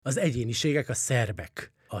Az egyéniségek a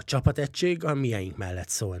szerbek. A csapategység a mieink mellett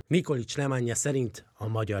szól. Nikolics Nemanja szerint a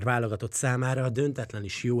magyar válogatott számára a döntetlen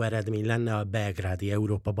is jó eredmény lenne a belgrádi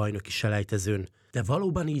Európa-bajnoki selejtezőn. De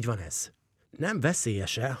valóban így van ez? Nem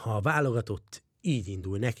veszélyes-e, ha a válogatott így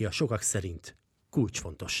indul neki a sokak szerint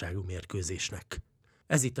kulcsfontosságú mérkőzésnek?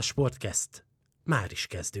 Ez itt a Sportcast. Már is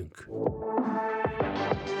kezdünk.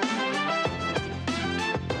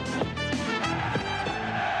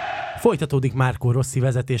 Folytatódik Marco Rossi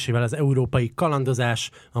vezetésével az európai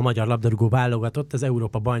kalandozás, a magyar labdarúgó válogatott az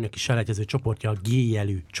Európa-bajnoki selejtező csoportja a G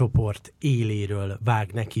jelű csoport éléről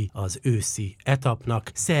vág neki az őszi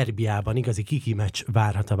etapnak. Szerbiában igazi kiki meccs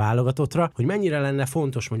várhat a válogatottra, hogy mennyire lenne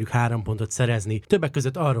fontos mondjuk 3 pontot szerezni. Többek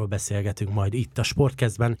között arról beszélgetünk majd itt a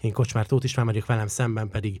Sportcastben. Én Kocsmár Tóth István vagyok, velem szemben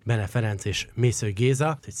pedig Bene Ferenc és Mészöly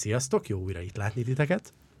Géza. Sziasztok, jó újra itt látni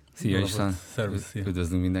titeket. Szia István,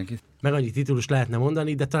 üdvözlünk mindenkit. Meg annyi titulust lehetne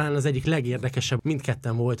mondani, de talán az egyik legérdekesebb,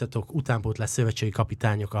 mindketten voltatok utánpótlás szövetségi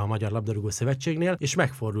kapitányok a Magyar Labdarúgó Szövetségnél, és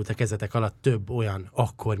megfordult a kezetek alatt több olyan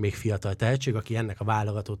akkor még fiatal tehetség, aki ennek a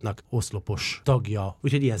válogatottnak oszlopos tagja.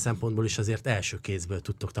 Úgyhogy ilyen szempontból is azért első kézből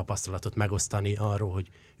tudtok tapasztalatot megosztani arról, hogy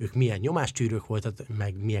ők milyen nyomástűrők voltak,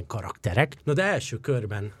 meg milyen karakterek. Na de első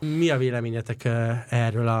körben mi a véleményetek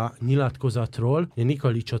erről a nyilatkozatról?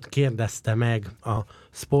 Nikolicsot kérdezte meg a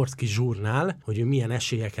Sportski Zsurnál, hogy ő milyen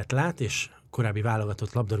esélyeket lát, és korábbi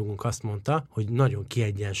válogatott labdarúgónk azt mondta, hogy nagyon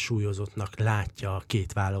kiegyensúlyozottnak látja a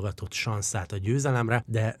két válogatott sanszát a győzelemre,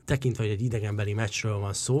 de tekintve, hogy egy idegenbeli meccsről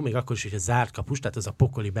van szó, még akkor is, hogy a zárt kapus, tehát az a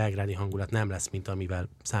pokoli belgrádi hangulat nem lesz, mint amivel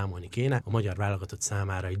számolni kéne, a magyar válogatott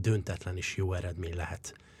számára egy döntetlen is jó eredmény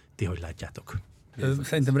lehet. Ti hogy látjátok?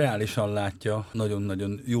 Szerintem reálisan látja,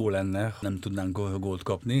 nagyon-nagyon jó lenne, nem tudnánk gólt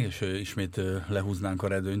kapni, és ismét lehúznánk a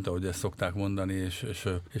redőnyt, ahogy ezt szokták mondani,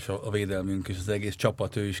 és a védelmünk és az egész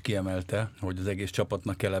csapat, ő is kiemelte, hogy az egész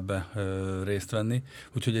csapatnak kell ebbe részt venni.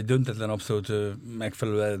 Úgyhogy egy döntetlen abszolút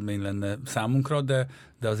megfelelő eredmény lenne számunkra, de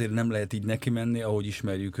azért nem lehet így neki menni, ahogy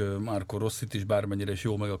ismerjük Marco Rossit is, bármennyire is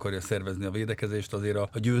jó meg akarja szervezni a védekezést, azért a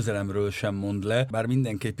győzelemről sem mond le, bár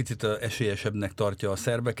mindenki egy picit esélyesebbnek tartja a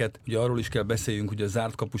szerbeket. Ugye arról is kell beszéljünk, hogy a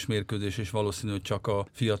zárt kapus mérkőzés, és valószínű, hogy csak a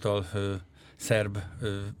fiatal szerb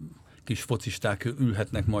kis focisták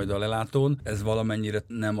ülhetnek majd a lelátón. Ez valamennyire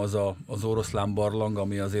nem az oroszlán barlang,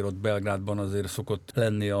 ami azért ott Belgrádban azért szokott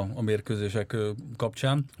lenni a mérkőzések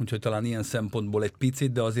kapcsán. Úgyhogy talán ilyen szempontból egy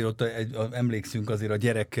picit, de azért ott emlékszünk azért a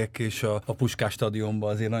gyerekek és a Puskás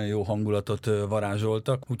stadionban azért nagyon jó hangulatot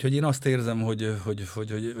varázsoltak. Úgyhogy én azt érzem, hogy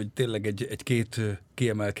tényleg egy két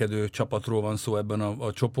kiemelkedő csapatról van szó ebben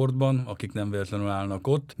a csoportban, akik nem véletlenül állnak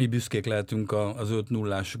ott. Mi büszkék lehetünk az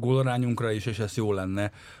 5-0-ás gólarányunkra is, és ez jó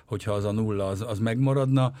lenne, hogyha az a 0 az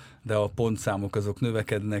megmaradna, de a pontszámok azok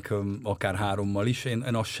növekednek, akár 3-mal is. Én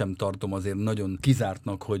azt sem tartom azért nagyon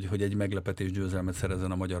kizártnak, hogy egy meglepetés győzelmet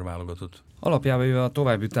szerezzen a magyar válogatott. Alapjában a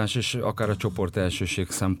továbbjutás és akár a csoport elsőség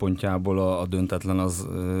szempontjából a döntetlen az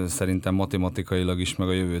szerintem matematikailag is, meg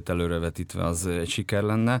a jövőt előrevetítve az egy siker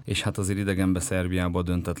lenne, és hát azért idegenbe Szerbiában a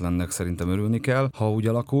döntetlennek szerintem örülni kell, ha úgy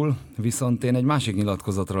alakul. Viszont én egy másik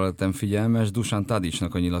nyilatkozatra lettem figyelmes, Dusan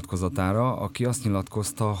Tadićnak a nyilatkozatára, aki azt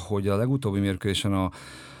nyilatkozta, hogy a legutóbbi mérkőzésen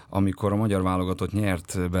amikor a magyar válogatott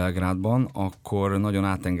nyert Belgrádban, akkor nagyon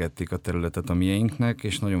átengedték a területet a mieinknek,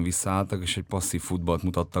 és nagyon visszaálltak, és egy passzív futballt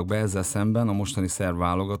mutattak be. Ezzel szemben a mostani szerb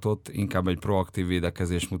válogatott inkább egy proaktív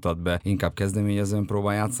védekezést mutat be, inkább kezdeményezően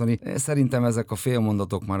próbál játszani. Szerintem ezek a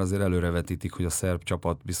félmondatok már azért előrevetítik, hogy a szerb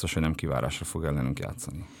csapat biztos, hogy nem kivárásra fog ellenünk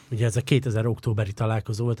játszani. Ugye ez a 2000 októberi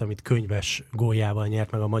találkozó volt, amit könyves góljával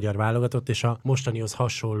nyert meg a magyar válogatott, és a mostanihoz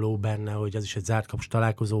hasonló benne, hogy az is egy zárt kapus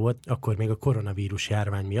találkozó volt, akkor még a koronavírus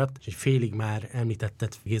járvány miatt, és egy félig már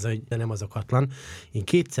említetted, Géza, hogy de nem az okatlan. Én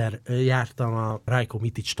 2-szer jártam a Rajko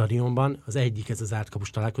Mitic stadionban, az egyik ez az átkapus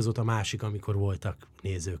találkozót, a másik, amikor voltak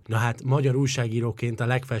nézők. Na hát magyar újságíróként a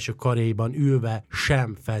legfelső karéban ülve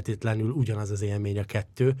sem feltétlenül ugyanaz az élmény a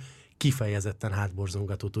kettő, kifejezetten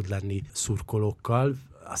hátborzongató tud lenni szurkolókkal.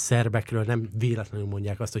 A szerbekről nem véletlenül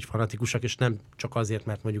mondják azt, hogy fanatikusak, és nem csak azért,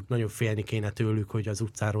 mert mondjuk nagyon félni kéne tőlük, hogy az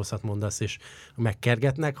utcán rosszat mondasz és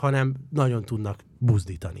megkergetnek, hanem nagyon tudnak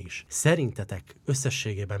buzdítani is. Szerintetek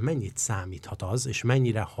összességében mennyit számíthat az, és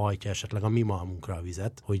mennyire hajtja esetleg a mi malmunkra a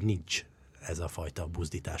vizet, hogy nincs ez a fajta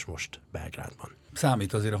buzdítás most Belgrádban?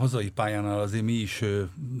 Számít azért a hazai pályánál, azért mi is,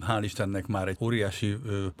 hál' Istennek már egy óriási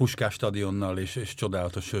Puskás stadionnal és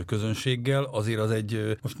csodálatos közönséggel. Azért az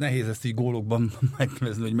egy, most nehéz ezt így gólokban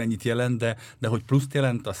megnevezni, hogy mennyit jelent, de hogy pluszt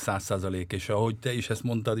jelent, az 100%. És ahogy te is ezt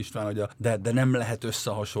mondtad, István, hogy de nem lehet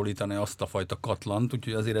összehasonlítani azt a fajta katlant,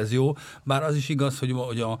 úgyhogy azért ez jó. Bár az is igaz,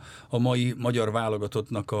 hogy a mai magyar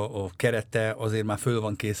válogatottnak a kerete azért már föl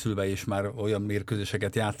van készülve, és már olyan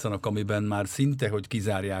mérkőzéseket játszanak, amiben már szinte, hogy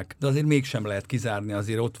kizárják, de azért mégsem lehet kizárni,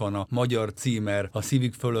 azért ott van a magyar címer, a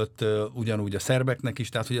szívük fölött ugyanúgy a szerbeknek is,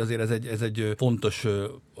 tehát hogy azért ez egy fontos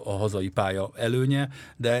a hazai pálya előnye,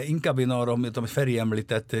 de inkább én arra, amit Feri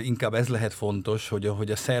említett, inkább ez lehet fontos,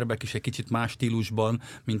 hogy a szerbek is egy kicsit más stílusban,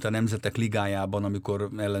 mint a Nemzetek Ligájában, amikor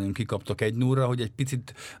ellenünk kikaptak 1-0-ra, hogy egy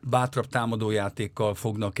picit bátrabb támadójátékkal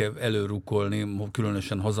fognak előrukkolni,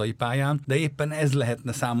 különösen hazai pályán, de éppen ez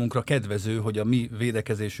lehetne számunkra kedvező, hogy a mi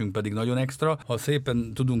védekezésünk pedig nagyon extra. Ha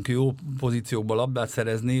szépen tudunk jó pozíciókba labdát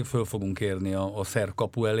szerezni, föl fogunk érni a szerb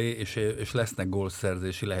kapu elé, és lesznek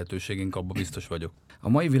gólszerzési lehetőségünk, abban biztos vagyok. A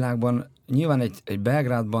mai világban nyilván egy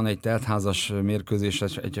Belgrádban egy teltházas mérkőzés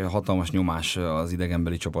egy hatalmas nyomás az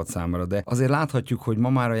idegenbeli csapat számára, de azért láthatjuk, hogy ma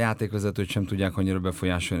már a játékvezetőt sem tudják annyira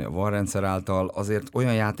befolyásolni a VAR rendszer által, azért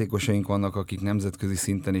olyan játékosaink vannak, akik nemzetközi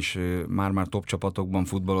szinten is már top csapatokban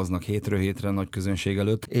futballoznak hétről hétre nagy közönség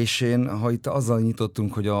előtt, és ha itt azzal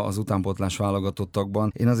nyitottunk, hogy az utánpótlás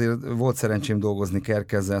válogatottakban, én azért volt szerencsém dolgozni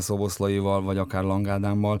Kerkezzel, Szoboszlaival, vagy akár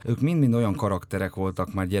Langádámmal, ők mind-mind olyan karakterek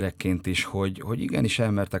voltak már gyerekként is, hogy igenis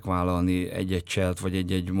elmertek vállalni egy-egy cselt, vagy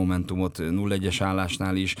egy-egy momentumot 0-1-es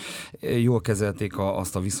állásnál is. Jól kezelték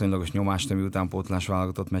azt a viszonylagos nyomást, ami utánpótlás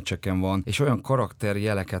válogatott meccseken van, és olyan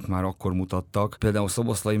karakterjeleket már akkor mutattak. Például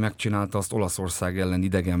Szoboszlai megcsinálta azt Olaszország ellen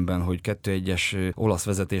idegenben, hogy 2-1-es olasz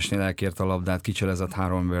vezetésnél elkérte a labdát, kicselezett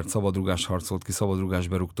 3 embert, szabadrugást harcolt ki, szabadrugást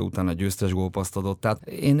berúgta, utána győztes gólpasszt adott. Tehát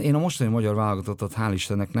én a mostani magyar válogatottat hál'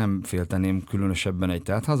 Istennek nem félteném különösebben egy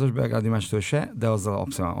teltházas belgrádi meccstől se, de azzal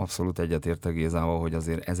abszolút egyetértek Gézával, hogy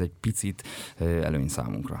azért ez egy picit előny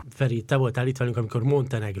számunkra. Feri, te voltál itt velünk, amikor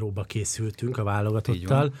Montenegróba készültünk a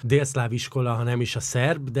válogatottal. Délszláv iskola, ha nem is a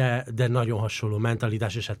szerb, de nagyon hasonló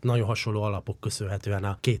mentalitás, és hát nagyon hasonló alapok köszönhetően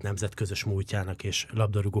a két nemzet közös múltjának és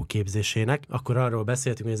labdarúgó képzésének. Akkor arról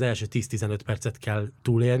beszéltünk, hogy az első 10-15 percet kell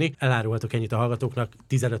túlélni. Elárulhatok ennyit a hallgatóknak,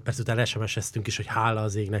 15 perc után SMS-eztünk is, hogy hála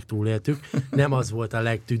az égnek túléltük. Nem az volt a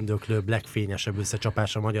legtündöklőbb, legfényesebb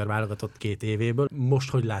összecsapás a magyar válogatott 2 évéből. Most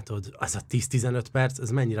hogy látod, az a 10-15 perc, ez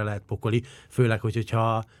mennyire lehet pokoli, főleg,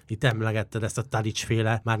 hogyha itt emlegetted ezt a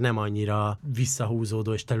Tadic-féle, már nem annyira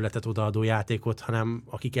visszahúzódó és területet odaadó játékot, hanem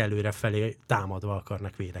akik előre felé támadva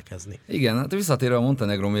akarnak védekezni. Igen, hát visszatérve a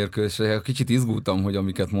Montenegró mérkőzésre, kicsit izgultam, hogy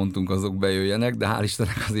amiket mondtunk, azok bejöjjenek, de hál'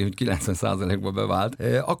 Istennek azért, hogy 90%-ba bevált.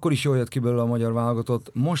 Akkor is jól jött ki belőle a magyar válogatott,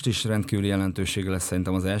 most is rendkívüli jelentősége lesz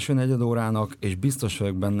szerintem az első negyed órának, és biztos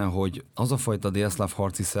vagyok benne, hogy az a fajta délszláv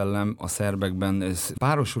harci szellem a szerbekben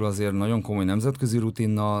párosul azért nagyon komoly nemzetközi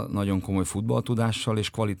rutinnal, nagyon komoly futballtudással és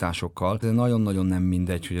kvalitásokkal. De nagyon-nagyon nem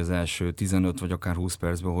mindegy, hogy az első 15 vagy akár 20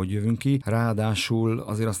 percben hogy jövünk ki. Ráadásul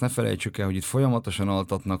azért azt ne felejtsük el, hogy itt folyamatosan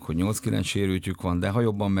altatnak, hogy 8-9 sérültjük van, de ha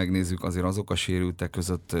jobban megnézzük, azért azok a sérültek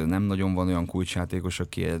között nem nagyon van olyan kulcsjátékos,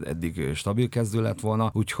 aki eddig stabil kezdő lett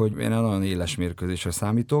volna, úgyhogy én nagyon éles mérkőzésre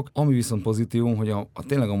számítok. Ami viszont pozitívum, hogy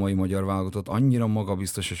tényleg a mai magyar válogatott annyira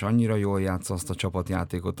magabiztos és annyira jól játsza azt a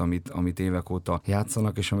csapatjátékot, amit évek óta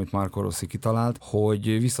játszanak, és amit Marco Rossi kitalált,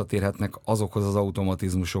 hogy visszatérhetnek azokhoz az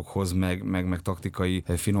automatizmusokhoz, meg taktikai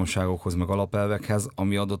finomságokhoz, meg alapelvekhez,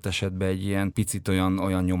 ami adott esetben egy ilyen picit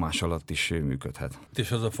olyan nyomás alatt is működhet.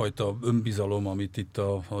 És az a fajta önbizalom, amit itt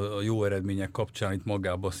a jó eredmények kapcsán itt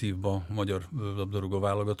magába szívba a magyar labdarúgó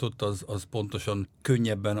válogatott, az pontosan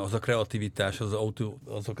könnyebben, az a kreativitás,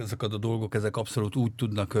 ezek a dolgok, ezek abszolút úgy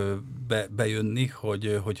tudnak bejönni,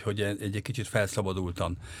 hogy egy kicsit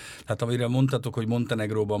felszabadultan. Tehát amire mondtatok, hogy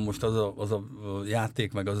Montenegróban most az a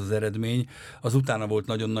játék, meg az eredmény, az utána volt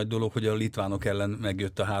nagyon nagy dolog, hogy a litvánok ellen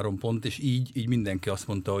megjött a 3 pont, és így mindenki azt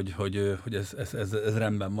mondta, hogy ez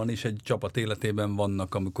rendben van, és egy csapat életében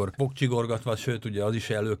vannak, amikor fogcsigorgatva, sőt, ugye az is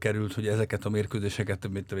előkerült, hogy ezeket a mérkőzéseket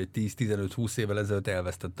 10-15-20 évvel ezelőtt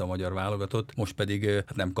elvesztette a magyar válogatott, most pedig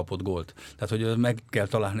nem kapott gólt. Tehát, hogy meg kell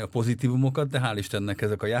találni a pozitívumokat, de hál' Istennek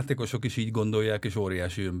ezek a játékosok is így gondolják, és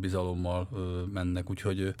óriási önbizalommal mennek,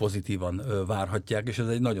 úgyhogy pozitívan várhatják, és ez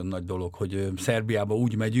egy nagyon nagy dolog, hogy Szerbiába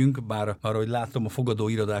úgy megyünk, bár ahogy látom, a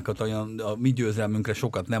fogadóirodákat a mi győzelmünkre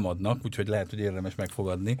sokat nem adnak, úgyhogy lehet, hogy érdemes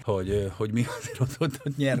megfogadni, hogy mi azért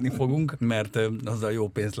ott nyerni fogunk, mert azzal jó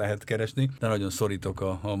pénzt lehet keresni, de nagyon szorítok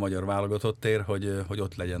a magyar válogatottért, hogy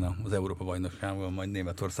ott legyen az Európa-bajnokságban, majd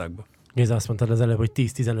Németországban. Géza, azt mondtad az előbb, hogy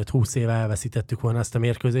 10-15-20 éve elveszítettük volna ezt a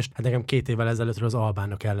mérkőzést. Hát nekem 2 évvel ezelőttről az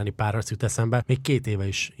albánok elleni párharc jut eszembe. Még 2 éve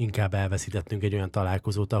is inkább elveszítettünk egy olyan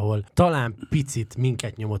találkozót, ahol talán picit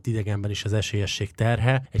minket nyomott idegenben is az esélyesség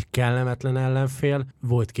terhe, egy kellemetlen ellenfél.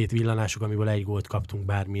 Volt 2 villanásuk, amiből 1 gólt kaptunk,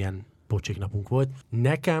 bármilyen pocsik napunk volt.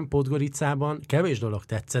 Nekem Podgoricában kevés dolog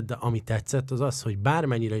tetszett, de ami tetszett az az, hogy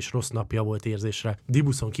bármennyire is rossz napja volt érzésre,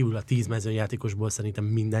 Dibuszon kívül a 10 mezőnyjátékosból szerintem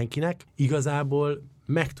mindenkinek, igazából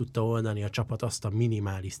meg tudta oldani a csapat azt a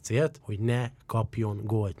minimális célt, hogy ne kapjon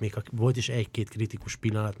gólt. Még volt is egy-két kritikus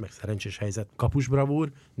pillanat, meg szerencsés helyzet,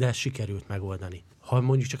 kapusbravúr, de ezt sikerült megoldani. Ha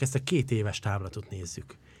mondjuk csak ezt a 2 éves távlatot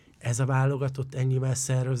nézzük, ez a válogatott ennyivel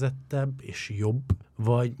szervezettebb és jobb,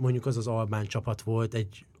 vagy mondjuk az albán csapat volt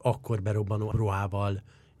egy akkor berobbanó rohával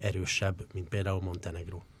erősebb, mint például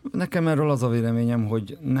Montenegró? Nekem erről az a véleményem,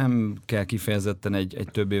 hogy nem kell kifejezetten egy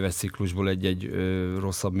több éves ciklusból egy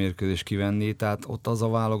rosszabb mérkőzést kivenni, tehát ott az a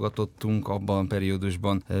válogatottunk abban a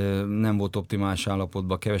periódusban nem volt optimális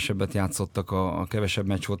állapotban, kevesebbet játszottak, a kevesebb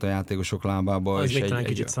meccs volt a játékosok lábába. Az még talán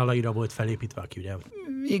kicsit Szalaira volt felépítve, aki ugye...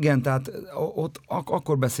 Igen, tehát ott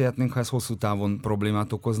akkor beszélhetnénk, ha ez hosszú távon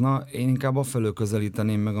problémát okozna. Én inkább afelől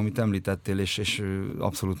közelíteném meg, amit említettél, és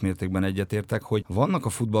abszolút mértékben egyetértek, hogy vannak a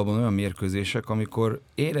futballban olyan mérkőzések, amikor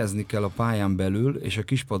érezni kell a pályán belül, és a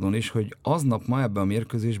kispadon is, hogy aznap ma ebben a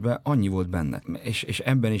mérkőzésben annyi volt benne. És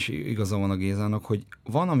ebben is igaza van a Gézának, hogy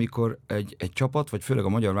van, amikor egy csapat, vagy főleg a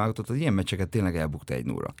magyar válogatott az ilyen meccseket tényleg elbukta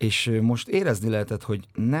 1-0-ra. És most érezni lehetett, hogy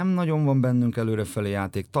nem nagyon van bennünk előrefelé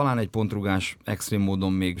játék, talán egy pontrugás extrém módon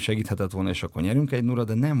még segíthetett volna, és akkor nyerünk 1-0-ra,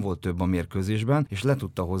 de nem volt több a mérkőzésben, és le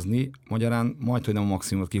tudta hozni, magyarán majdhogy nem a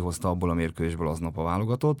maximumot kihozta abból a mérkőzésből aznap a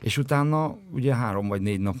válogatott, és utána ugye 3 vagy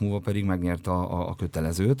 4 nap múlva pedig megnyerte a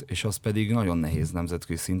kötelezőt, és az pedig nagyon nehéz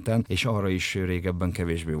nemzetközi szinten, és arra is régebben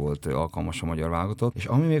kevésbé volt alkalmas a magyar válogatott. És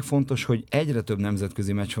ami még fontos, hogy egyre több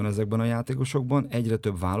nemzetközi meccs van ezekben a játékosokban, egyre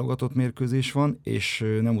több válogatott mérkőzés van, és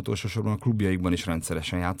nem utolsó sorban a klubjaikban is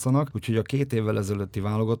rendszeresen játszanak, úgyhogy a 2 évvel ezelőtti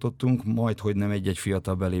válogatottunk majdhogy nem egy-egy fiatal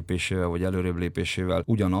belépésével vagy előrébb lépésével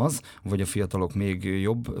ugyanaz, vagy a fiatalok még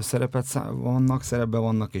jobb szerepben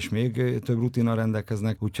vannak, és még több rutinnal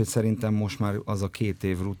rendelkeznek, úgyhogy szerintem most már az a 2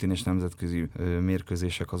 év rutin és nemzetközi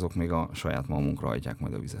mérkőzések azok még a saját magunkra hajtják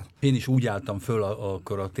majd a vizet. Én is úgy álltam föl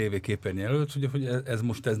akkor a tévéképernyő előtt, hogy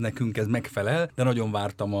ez nekünk ez megfelel, de nagyon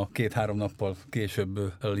vártam a 2-3 nappal később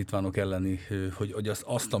a litvánok elleni, hogy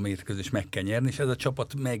azt a mérkőzést meg kell nyerni, és ez a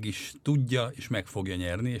csapat meg is tudja, és meg fogja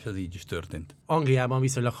nyerni, és ez így is történt. Angliában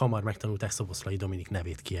viszonylag hamar megtanulták Szoboszlai Dominik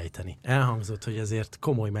nevét kiejteni. Elhangzott, hogy azért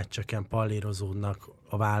komoly meccseken pallérozódnak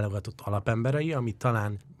a válogatott alapemberei, ami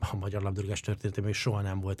talán a magyar labdarúgás történetében soha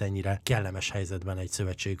nem volt ennyire kellemes helyzetben egy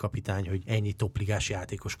szövetségi kapitány, hogy ennyi topligás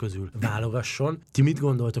játékos közül válogasson. Ti mit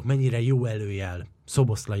gondoltok, mennyire jó előjel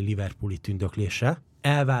Szoboszlai liverpooli tündöklése?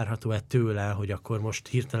 Elvárható-e tőle, hogy akkor most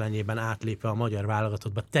hirtelenjében átlépve a magyar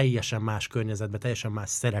válogatottba teljesen más környezetbe, teljesen más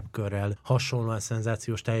szerepkörrel hasonlóan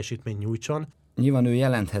szenzációs teljesítményt nyújtson? Nyilván ő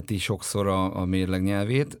jelentheti sokszor a mérleg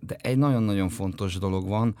nyelvét, de egy nagyon-nagyon fontos dolog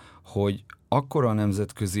van, hogy akkora a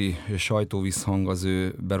nemzetközi sajtóvisszhang az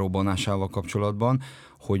ő berobbanásával kapcsolatban,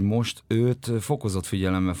 hogy most őt fokozott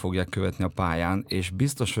figyelemmel fogják követni a pályán, és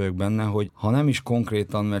biztos vagyok benne, hogy ha nem is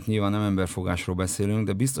konkrétan, mert nyilván nem emberfogásról beszélünk,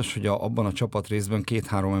 de biztos, hogy abban a csapatrészben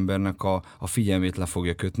 2-3 embernek a figyelmét le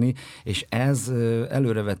fogja kötni, és ez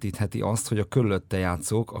előrevetítheti azt, hogy a körülötte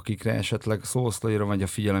játszók, akikre esetleg Szoboszlaira vagy a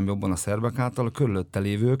figyelem jobban a szerbek által, a körülötte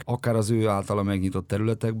lévők, akár az ő általa megnyitott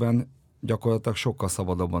területekben gyakorlatilag sokkal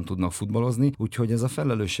szabadabban tudnak futballozni, úgyhogy ez a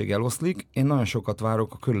felelősség eloszlik. Én nagyon sokat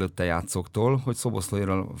várok a körülötte játszóktól, hogy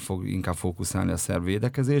Szoboszlaira fog inkább fókuszálni a szerb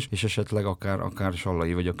védekezés, és esetleg akár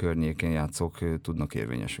Sallai vagy a környékén játszók tudnak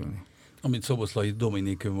érvényesülni. Amit Szoboszlai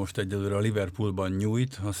Dominik most egyelőre a Liverpoolban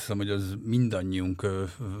nyújt, azt hiszem, hogy az mindannyiunk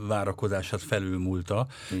várakozását felülmúlta.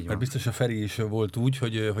 Mert biztos a Feri is volt úgy,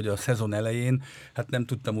 hogy a szezon elején hát nem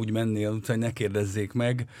tudtam úgy menni az utcán, hogy ne kérdezzék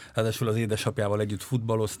meg. Ráadásul az édesapjával együtt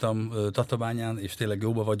futballoztam Tatabányán, és tényleg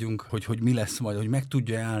jóba vagyunk, hogy mi lesz majd, hogy meg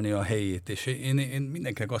tudja állni a helyét. És én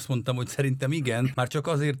mindenkinek azt mondtam, hogy szerintem igen, már csak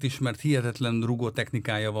azért is, mert hihetetlen rugó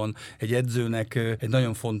technikája van egy edzőnek, egy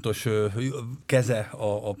nagyon fontos keze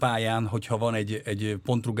a pályán, hogyha van egy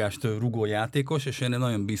pontrugást rugó játékos, és én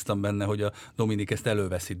nagyon bíztam benne, hogy a Dominik ezt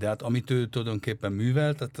előveszi. De hát amit ő tulajdonképpen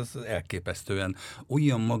művelt, hát az elképesztően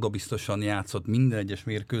olyan magabiztosan játszott minden egyes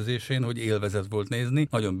mérkőzésén, hogy élvezet volt nézni,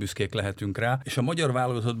 nagyon büszkék lehetünk rá. És a magyar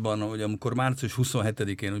válogatottban, hogy amikor március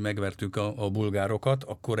 27-én hogy megvertük a bulgárokat,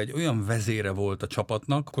 akkor egy olyan vezére volt a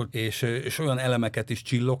csapatnak, és olyan elemeket is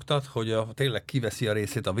csillogtat, hogy tényleg kiveszi a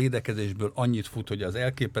részét a védekezésből, annyit fut, hogy az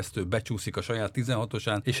elképesztő, becsúszik a saját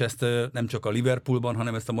 16-osán, és ezt nem csak a Liverpoolban,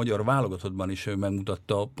 hanem ezt a magyar válogatottban is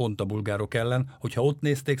megmutatta pont a bulgárok ellen. Hogyha ott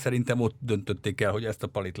nézték, szerintem ott döntötték el, hogy ezt a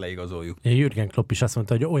palit leigazoljuk. Jürgen Klopp is azt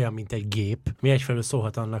mondta, hogy olyan, mint egy gép. Mi egyfelől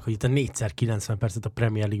szólhat annak, hogy itt a 4x90 percet a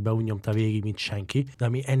Premier League-be úgy nyomta végig, mint senki, de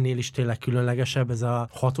ami ennél is tényleg különlegesebb, ez a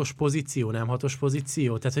 6-os pozíció, nem 6-os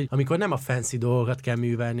pozíció. Tehát, hogy amikor nem a fancy dolgokat kell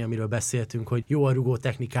művelni, amiről beszéltünk, hogy jó a rugó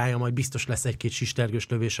technikája, majd biztos lesz egy-két sistergős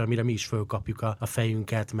lövés, amire mi is fölkapjuk a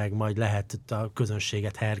fejünket, meg majd lehet a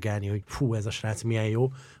közönséget hergelni, hogy fú, ez a srác milyen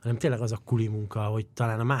jó, hanem tényleg az a kuli munka, hogy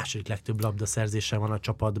talán a második legtöbb labdaszerzése van a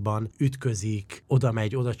csapatban, ütközik, oda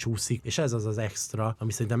megy, oda csúszik, és ez az az extra,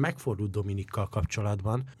 ami szerintem megfordult Dominikkal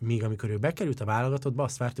kapcsolatban, míg amikor ő bekerült a válogatottba,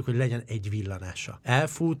 azt vártuk, hogy legyen egy villanása.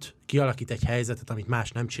 Elfut, kialakít egy helyzetet, amit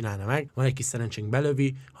más nem csinálna meg, van egy kis szerencsénk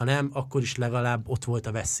belövi, ha nem, akkor is legalább ott volt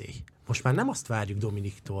a veszély. Most már nem azt várjuk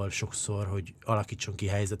Dominiktól sokszor, hogy alakítson ki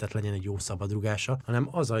helyzetet, legyen egy jó szabadrugása, hanem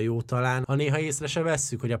az a jó talán, ha néha észre se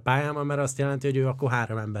vesszük, hogy a pályán, mert azt jelenti, hogy ő akkor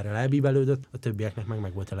 3 emberrel elbíbelődött, a többieknek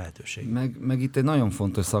meg volt a lehetőség. Meg itt egy nagyon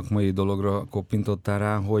fontos szakmai dologra koppintottál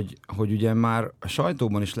rá, hogy ugye már a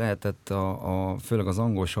sajtóban is lehetett, főleg az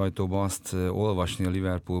angol sajtóban azt olvasni a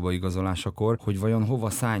Liverpoolba igazolásakor, hogy vajon hova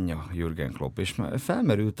szánja Jürgen Klopp, és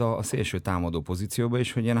felmerült a szélső támadó pozícióba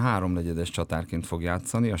is, hogy ilyen 3/4-es csatárként fog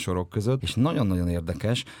játszani a sorok között, és nagyon-nagyon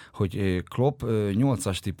érdekes, hogy Klopp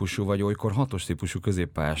 8-as típusú, vagy olykor 6-os típusú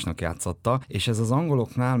középpályásnak játszatta, és ez az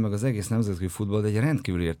angoloknál, meg az egész nemzetközi futball egy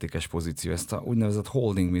rendkívül értékes pozíció. Ezt a úgynevezett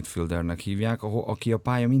holding midfieldernek hívják, aki a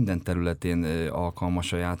pálya minden területén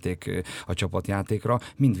alkalmas a csapatjátékra,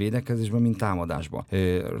 mind védekezésben, mind támadásban.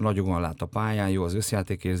 Nagyogan lát a pályán, jó az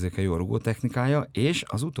összjátékérzéke, jó a rugótechnikája, és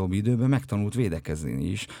az utóbbi időben megtanult védekezni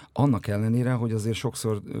is. Annak ellenére, hogy azért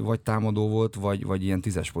sokszor vagy támadó volt, vagy ilyen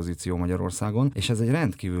 10-es pozíció Magyarországon, és ez egy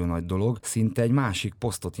rendkívül nagy dolog, szinte egy másik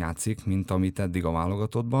posztot játszik, mint amit eddig a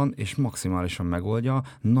válogatottban, és maximálisan megoldja.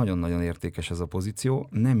 Nagyon-nagyon értékes ez a pozíció,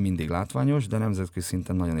 nem mindig látványos, de nemzetközi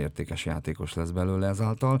szinten nagyon értékes játékos lesz belőle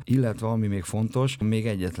ezáltal, illetve ami még fontos, még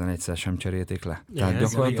egyetlen egyszer sem cserélték le. Tehát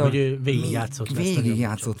gyakorlatilag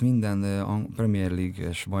végigjátszott minden Premier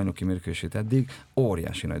League-es bajnoki mérkőzését eddig,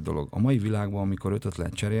 óriási nagy dolog. A mai világban, amikor 5-öt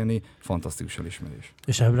lehet cserélni, fantasztikus elismerés.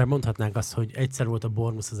 És ebben mondhatnánk azt, hogy egyszer volt a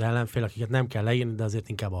Bournemouth az ellenfél, akiket nem kell leírni, de azért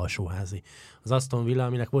inkább alsóházi. Az Aston Villa,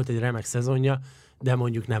 aminek volt egy remek szezonja, de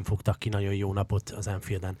mondjuk nem fogtak ki nagyon jó napot az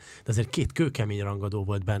Anfielden. De azért 2 kőkemény rangadó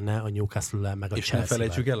volt benne a Newcastle-lel, meg a Chelsea-vel. És ne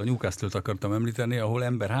felejtsük el, a Newcastle-t akartam említeni, ahol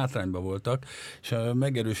ember hátrányban voltak, és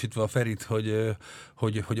megerősítve a Ferit,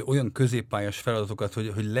 hogy olyan középpályás feladatokat,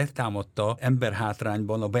 hogy letámadta ember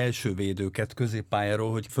hátrányban a belső védőket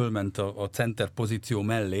középpályáról, hogy fölment a center pozíció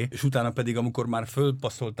mellé, és utána pedig, amikor már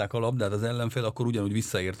fölpasszolták a labdát az ellenfél, akkor ugyanúgy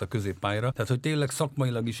visszaért a középpályára. Tehát, hogy tényleg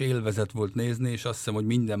szakmailag is élvezet volt nézni, és azt hiszem, hogy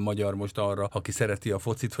minden magyar most arra, aki szereti a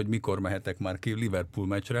focit, hogy mikor mehetek már ki Liverpool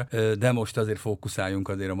meccsre, de most azért fókuszáljunk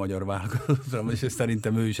azért a magyar válogatottra, és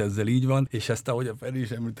szerintem ő is ezzel így van, és ezt, ahogy a Feri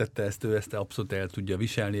is említette, ő ezt abszolút el tudja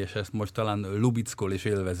viselni, és ezt most talán lubickol és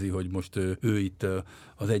élvezi, hogy most ő itt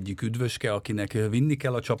az egyik üdvöske, akinek vinni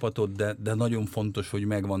kell a csapatot, de nagyon fontos, hogy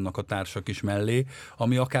megvannak a társak is mellé,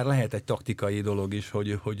 ami akár lehet egy taktikai dolog is,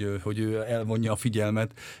 hogy ő elvonja a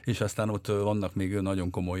figyelmet, és aztán ott vannak még nagyon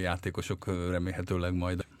komoly játékosok remélhetőleg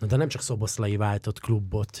majd. De nem csak Szoboszlai váltott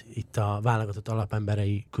klubot itt a válogatott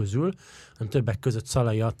alapemberei közül, hanem többek között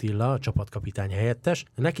Szalai Attila, a csapatkapitány helyettes.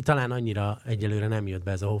 De neki talán annyira egyelőre nem jött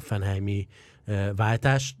be ez a hoffenheimi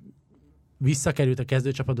váltás. Visszakerült a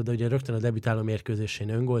kezdőcsapatba, de ugye rögtön a debütáló mérkőzésén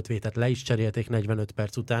öngolt vétett, le is cserélték 45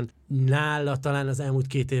 perc után. Nála talán az elmúlt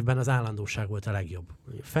 2 évben az állandóság volt a legjobb.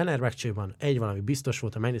 Fenerbahcséban egy valami biztos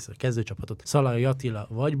volt, ha megnézted a kezdőcsapatot, Szalai Attila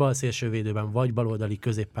vagy balszélsővédőben, vagy baloldali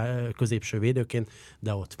középső védőként,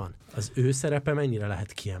 de ott van. Az ő szerepe mennyire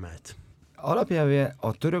lehet kiemelt? Alapjában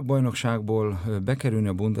a török bajnokságból bekerülni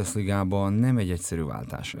a Bundesligába nem egy egyszerű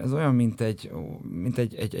váltás. Ez olyan, mint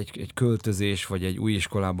egy költözés, vagy egy új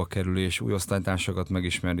iskolába kerülés, új osztálytársakat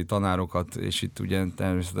megismerni, tanárokat, és itt ugye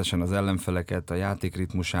természetesen az ellenfeleket, a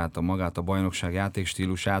játékritmusát, magát a bajnokság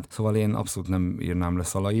játékstílusát. Szóval én abszolút nem írnám le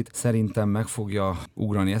Szalait. Szerintem meg fogja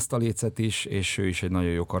ugrani ezt a lécet is, és ő is egy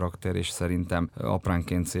nagyon jó karakter, és szerintem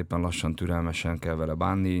apránként szépen lassan, türelmesen kell vele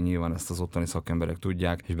bánni. Nyilván ezt az ottani szakemberek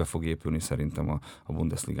tudják, és be fog épülni szerintem a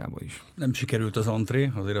Bundesligába is. Nem sikerült az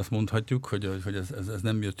antré, azért azt mondhatjuk, hogy ez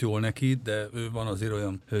nem jött jól neki, de ő van azért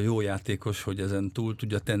olyan jó játékos, hogy ezen túl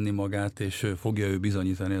tudja tenni magát, és fogja ő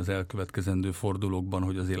bizonyítani az elkövetkezendő fordulókban,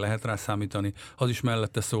 hogy azért lehet rá számítani. Az is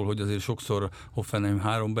mellette szól, hogy azért sokszor Hoffenheim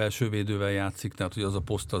 3 belső védővel játszik, tehát hogy az a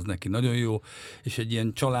poszt az neki nagyon jó, és egy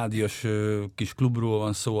ilyen családias kis klubról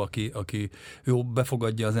van szó, aki jó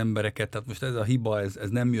befogadja az embereket, tehát most ez a hiba, ez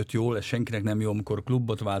nem jött jól, ez senkinek nem jó, amikor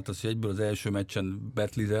klubot váltasz, és egyből az első meccsen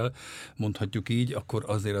betlizel, mondhatjuk így, akkor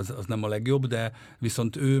azért az nem a legjobb, de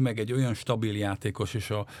viszont ő meg egy olyan stabil játékos, és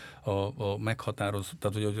a meghatározó,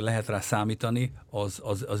 tehát hogy lehet rá számítani,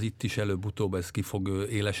 az itt is előbb-utóbb ez ki fog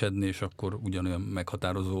élesedni, és akkor ugyanolyan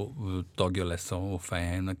meghatározó tagja lesz a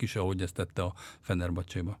Hoffenheimnek is, ahogy ezt tette a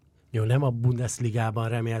Fenerbahcséba. Jó, nem a Bundesligában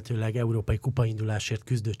remélhetőleg európai kupaindulásért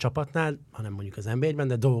küzdő csapatnál, hanem mondjuk az NB1-ben,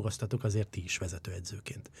 de dolgoztatok azért ti is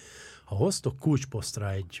vezetőedzőként. Ha hoztok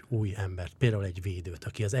kulcsposztra egy új embert, például egy védőt,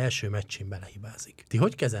 aki az első meccsén belehibázik, ti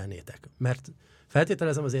hogy kezelnétek? Mert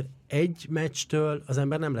feltételezem azért egy meccstől az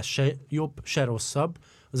ember nem lesz se jobb, se rosszabb,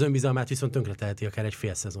 az önbizalmát viszont tönkreteheti akár egy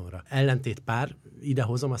fél szezonra. Ellentét pár,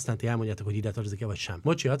 idehozom, aztán ti elmondjátok, hogy ide tartozik-e vagy sem.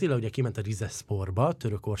 Mocsi Attila ugye kiment a Rizespor-ba,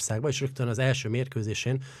 Törökországba, és rögtön az első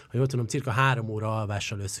mérkőzésén, ha jól tudom, cirka 3 óra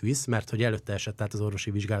alvással összvisz, mert hogy előtte esett át az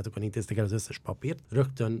orvosi vizsgálatokon, intézték el az összes papírt,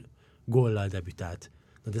 rögtön góllal debütált.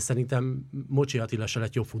 De szerintem Mocsi Attila se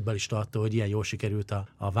lett jobb futballista attól, hogy ilyen jól sikerült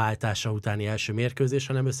a váltása utáni első mérkőzés,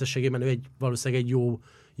 hanem összességében ő valószínűleg egy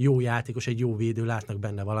jó játékos, egy jó védő, látnak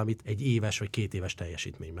benne valamit egy éves vagy 2 éves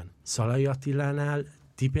teljesítményben. Szalai Attilánál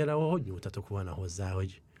ti például hogy nyújtatok volna hozzá,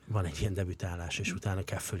 hogy van egy ilyen debütálás, és utána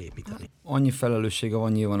kell fölépíteni? Annyi felelőssége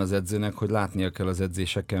van nyilván az edzőnek, hogy látnia kell az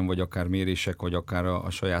edzéseken, vagy akár mérések, vagy akár a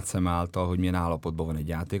saját szeme által, hogy milyen állapotban van egy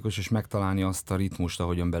játékos, és megtalálni azt a ritmust,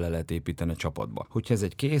 ahogyan bele lehet építeni a csapatba. Hogyha ez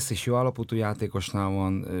egy kész és jó állapotú játékosnál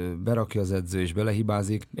van, berakja az edző és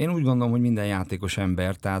belehibázik. Én úgy gondolom, hogy minden játékos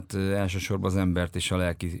ember, tehát elsősorban az embert és a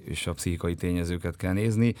lelki és a pszichikai tényezőket kell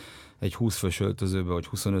nézni. Egy 20 fős öltözőbe, vagy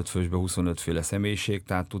 25 fősbe 25 féle személyiség,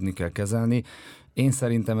 tehát tudni kell kezelni. Én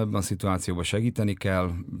szerintem ebben a szituációban segíteni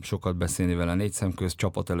kell, sokat beszélni vele 4 szem közt,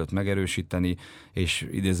 csapat előtt megerősíteni, és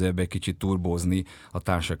idézőjelben egy kicsit turbózni a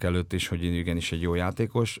társak előtt is, hogy igenis egy jó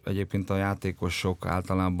játékos. Egyébként a játékosok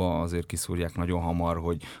általában azért kiszúrják nagyon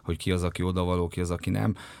hamar, hogy ki az, aki odavaló, ki az, aki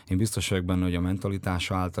nem. Én biztos vagyok benne, hogy a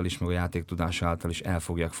mentalitása által is, meg a játéktudása által is el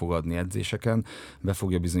fogják fogadni edzéseken, be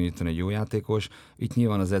fogja bizonyítani egy jó játékos. Itt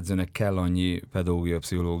nyilván az edzőnek kell annyi pedagógiai,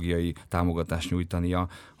 pszichológiai támogatást nyújtania,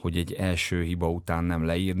 hogy egy első hiba után nem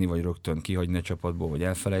leírni, vagy rögtön kihagyni a csapatból, vagy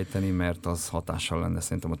elfelejteni, mert az hatással lenne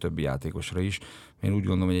szerintem a többi játékosra is. Én úgy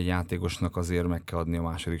gondolom, hogy egy játékosnak azért meg kell adni a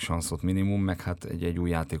második sanszot minimum, meg hát egy új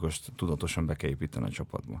játékost tudatosan be kell építeni a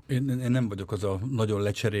csapatba. Én nem vagyok az a nagyon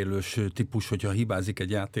lecserélős típus, hogyha hibázik egy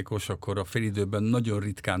játékos, akkor a félidőben nagyon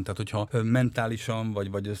ritkán, tehát hogyha mentálisan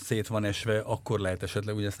vagy szét van esve, akkor lehet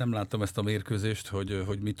esetleg, ugye ezt nem láttam ezt a mérkőzést,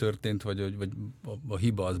 hogy mi történt, vagy a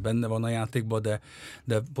hiba az benne van a játékban,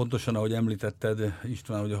 de pontosan ahogy említetted,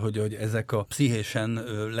 István, hogy ezek a pszichésen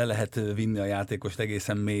le lehet vinni a játékost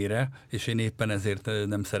egészen mélyre, és én éppen ezért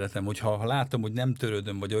nem szeretem, hogyha látom, hogy nem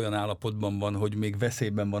törődöm, vagy olyan állapotban van, hogy még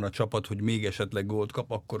veszélyben van a csapat, hogy még esetleg gólt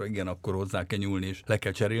kap, akkor igen, akkor hozzá kell nyúlni, és le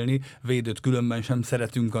kell cserélni. Védőt különben sem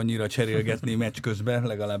szeretünk annyira cserélgetni meccs közben,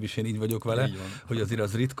 legalábbis én így vagyok vele, hogy azért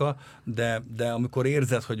az ritka, de amikor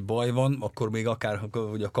érzed, hogy baj van, akkor még akár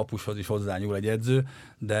hogy a kapushoz is hozzányúl egy edző,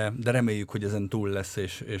 de reméljük, hogy ezen túl lesz,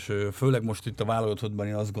 és főleg most itt a válogatottban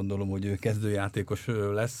én azt gondolom, hogy kezdőjátékos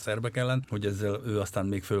lesz szerbek ellen, hogy ezzel ő aztán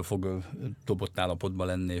még föl fog dobott állapotban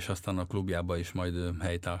lenni, és aztán a klubjába is majd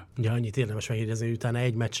helytáll. Ja, annyit érdemes megjegyezni, hogy utána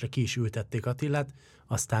egy meccsre ki is ültették Attilát,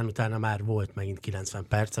 aztán utána már volt megint 90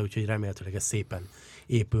 perce, úgyhogy remélhetőleg ez szépen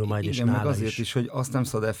épül majd, igen, és nála meg azért is, hogy azt nem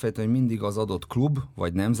szabad elfelejteni, hogy mindig az adott klub,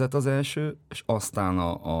 vagy nemzet az első, és aztán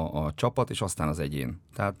a csapat, és aztán az egyén.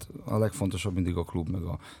 Tehát a legfontosabb mindig a klub,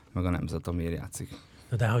 meg a nemzet, amiért játszik.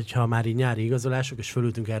 De hogyha már így nyári igazolások, és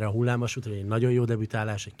fölültünk erre a hullámvasútra, egy nagyon jó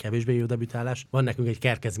debütálás, egy kevésbé jó debütálás, van nekünk egy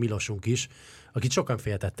Kerkez Milosunk is, akit sokan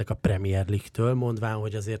féltettek a Premier League-től, mondván,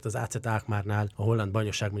 hogy azért az AZ Alkmaarnál, a holland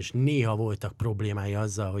bajnokságban is néha voltak problémái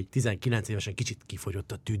azzal, hogy 19 évesen kicsit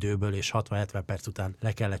kifogyott a tüdőből, és 60-70 perc után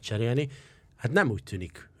le kellett cserélni. Hát nem úgy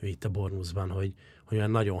tűnik, hogy itt a Bournemouthban, hogy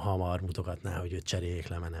olyan nagyon hamar mutogatná, hogy őt cseréljék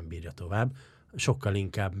le, mert nem bírja tovább. Sokkal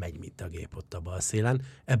inkább megy, mint a gép ott a bal szélen.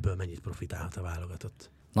 Ebből mennyit profitálhat a válogatott?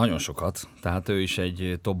 Nagyon sokat, tehát ő is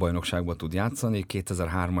egy top bajnokságban tud játszani,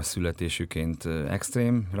 2003-as születésűként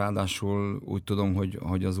extrém, ráadásul úgy tudom,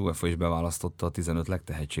 hogy az UEFA is beválasztotta a 15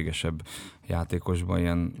 legtehetségesebb játékosban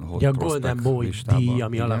ilyen hot a Golden Boy díj,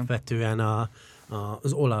 ami igen. Alapvetően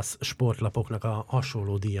az olasz sportlapoknak a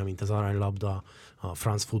hasonló díja, mint az aranylabda a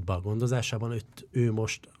franc futball gondozásában. Ő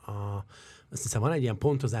most azt hiszem, van egy ilyen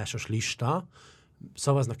pontozásos lista,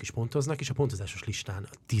 szavaznak és pontoznak, és a pontozásos listán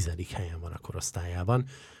a 10. helyen van a korosztályában.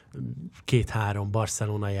 2-3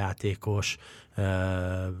 Barcelona játékos,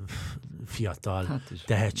 fiatal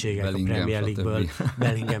tehetségek Bellingham, a Premier League-ből,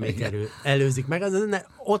 Bellingham előzik meg.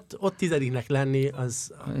 Ott 10-nek lenni,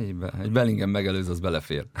 az... Egy Bellingham megelőz, az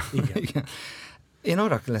belefér. Igen. Én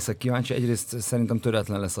arra leszek kíváncsi, egyrészt szerintem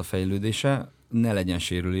töretlen lesz a fejlődése, ne legyen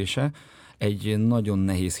sérülése. Egy nagyon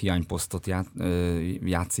nehéz hiányposztot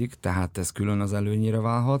játszik, tehát ez külön az előnyére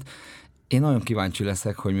válhat. Én nagyon kíváncsi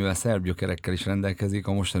leszek, hogy mivel szerb gyökerekkel is rendelkezik,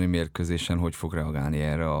 a mostani mérkőzésen hogy fog reagálni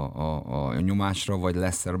erre a nyomásra, vagy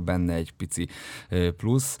lesz benne egy pici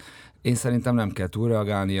plusz. Én szerintem nem kell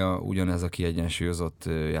túlreagálnia, ugyanez a kiegyensúlyozott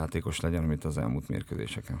játékos legyen, mint az elmúlt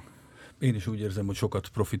mérkőzéseken. Én is úgy érzem, hogy sokat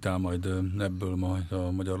profitál majd ebből majd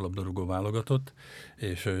a magyar labdarúgó válogatott,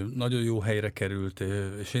 és nagyon jó helyre került,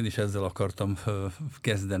 és én is ezzel akartam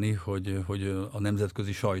kezdeni, hogy a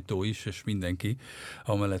nemzetközi sajtó is, és mindenki,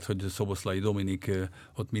 amellett, hogy Szoboszlai Dominik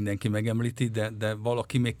ott mindenki megemlíti, de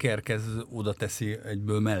valaki még kerkez oda teszi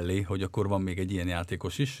egyből mellé, hogy akkor van még egy ilyen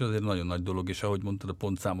játékos is, ez egy nagyon nagy dolog, és ahogy mondtad, a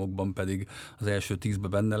pontszámokban pedig az első 10-ben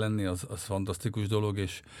benne lenni, az fantasztikus dolog,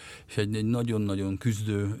 és egy nagyon-nagyon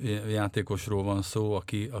küzdő játékosról van szó,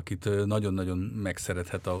 akit nagyon-nagyon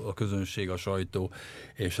megszerethet a közönség, a sajtó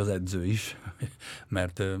és az edző is,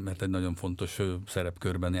 mert egy nagyon fontos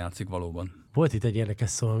szerepkörben játszik valóban. Volt itt egy érdekes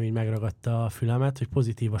szó, ami megragadta a fülemet, hogy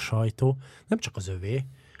pozitív a sajtó, nem csak az övé,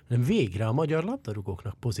 hanem végre a magyar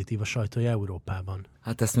labdarúgóknak pozitív a sajtója Európában.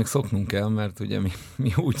 Hát ezt még szoknunk kell, mert ugye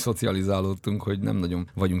mi úgy szocializálódtunk, hogy nem nagyon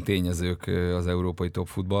vagyunk tényezők az európai top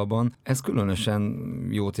futballban. Ez különösen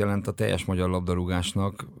jót jelent a teljes magyar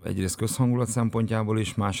labdarúgásnak, egyrészt közhangulat szempontjából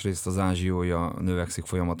is, másrészt az ázsiója növekszik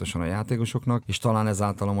folyamatosan a játékosoknak, és talán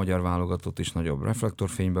ezáltal a magyar válogatott is nagyobb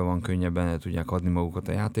reflektorfényben van, könnyebben el tudják adni magukat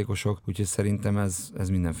a játékosok, úgyhogy szerintem ez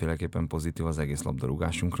mindenféleképpen pozitív az egész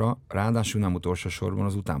labdarúgásunkra. Ráadásul nem utolsó sorban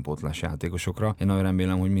az utánpótlás játékosokra. Én nagyon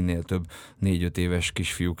remélem, hogy minél több 4-5 éves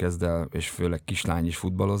kisfiú kezd el, és főleg kislány is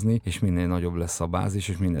futballozni, és minél nagyobb lesz a bázis,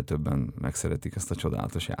 és minél többen megszeretik ezt a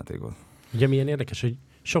csodálatos játékot. Ugye milyen érdekes, hogy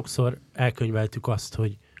sokszor elkönyveltük azt,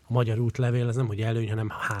 hogy a magyar útlevél az nem, hogy előny, hanem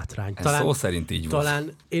hátrány. Ez szó szerint így volt.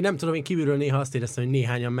 Talán, én nem tudom, én kívülről néha azt éreztem, hogy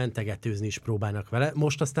néhányan mentegetőzni is próbálnak vele.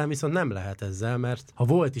 Most aztán viszont nem lehet ezzel, mert ha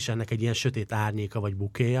volt is ennek egy ilyen sötét árnyéka vagy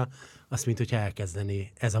bukéja, azt, mint hogyha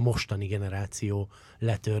elkezdené ez a mostani generáció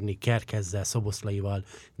letörni Kerkezzel, Szoboszlaival,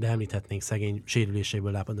 de említhetnénk szegény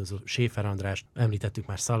sérüléséből lápadozó Séfer Andrást, említettük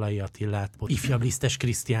már Szalai Attilát, ifjabb Lisztes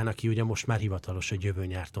Krisztián, aki ugye most már hivatalos, hogy jövő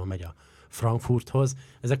nyártól megy a Frankfurthoz.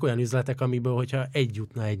 Ezek olyan üzletek, amiből, hogyha egy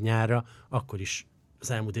jutna egy nyárra, akkor is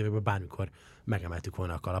az elmúlt években bármikor megemeltük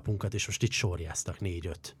volna a kalapunkat, és most itt sorjáztak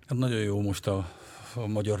 4-5. Hát nagyon jó most a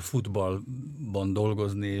magyar futballban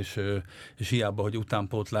dolgozni, és hiába, hogy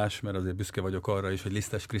utánpótlás, mert azért büszke vagyok arra is, hogy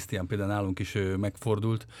Lisztes Krisztián például nálunk is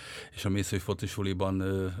megfordult, és a Mészöly focisuliban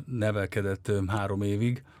nevelkedett 3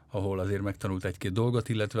 évig, ahol azért megtanult egy-két dolgot,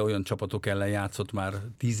 illetve olyan csapatok ellen játszott már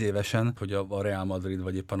 10 évesen, hogy a Real Madrid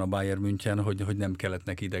vagy éppen a Bayern München, hogy nem kellett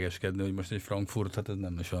neki idegeskedni, hogy most egy Frankfurt, hát ez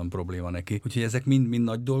nem is olyan probléma neki. Úgyhogy ezek mind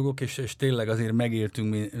nagy dolgok, és tényleg azért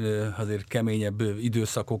megéltünk azért keményebb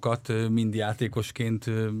időszakokat, mind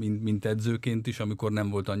játékosként, mind edzőként is, amikor nem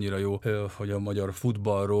volt annyira jó, hogy a magyar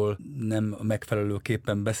futballról nem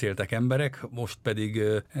megfelelőképpen beszéltek emberek, most pedig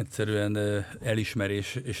egyszerűen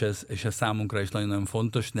elismerés, és ez számunkra is nagyon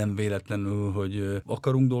fontos, nem véletlenül, hogy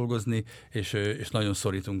akarunk dolgozni, és nagyon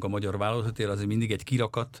szorítunk a magyar válogatotért, azért mindig egy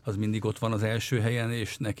kirakat, az mindig ott van az első helyen,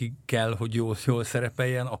 és neki kell, hogy jól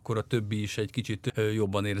szerepeljen, akkor a többi is egy kicsit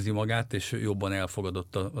jobban érzi magát, és jobban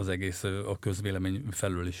elfogadott az egész a közvélemény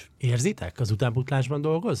felül is. Érzitek az utánpótlásban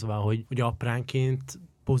dolgozva, hogy apránként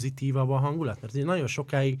pozitívabb a hangulat? Mert nagyon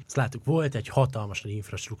sokáig, azt láttuk, volt egy hatalmas nagy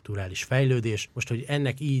infrastrukturális fejlődés, most, hogy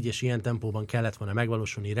ennek így és ilyen tempóban kellett volna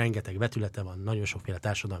megvalósulni, rengeteg vetülete van, nagyon sokféle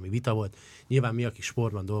társadalmi vita volt. Nyilván mi, akik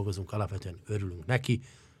sportban dolgozunk, alapvetően örülünk neki,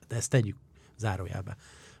 de ezt tegyük zárójelbe.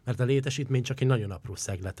 Mert a létesítmény csak egy nagyon apró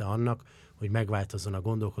szeglete annak, hogy megváltozzon a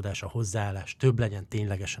gondolkodás, a hozzáállás, több legyen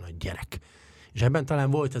ténylegesen a gyerek. És ebben talán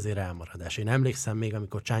volt azért elmaradás. Én emlékszem még,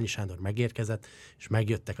 amikor Csányi Sándor megérkezett, és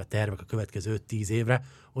megjöttek a tervek a következő 5-10 évre,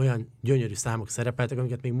 olyan gyönyörű számok szerepeltek,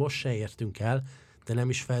 amiket még most se értünk el, de nem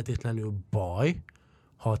is feltétlenül baj,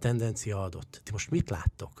 ha a tendencia adott. Ti most mit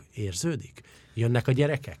láttok? Érződik? Jönnek a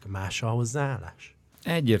gyerekek? Más a hozzáállás?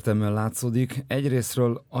 Egyértelműen látszódik.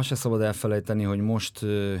 Egyrésztről azt se szabad elfelejteni, hogy most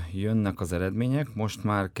jönnek az eredmények, most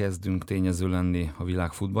már kezdünk tényező lenni a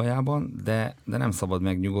világ futballjában, de nem szabad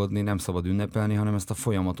megnyugodni, nem szabad ünnepelni, hanem ezt a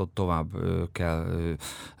folyamatot tovább kell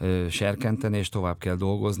serkenteni, és tovább kell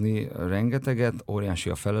dolgozni. Rengeteget, óriási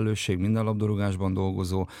a felelősség minden labdarúgásban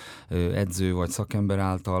dolgozó edző vagy szakember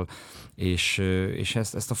által, és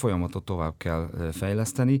ezt a folyamatot tovább kell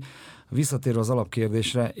fejleszteni. Visszatérve az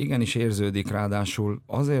alapkérdésre, igenis érződik, ráadásul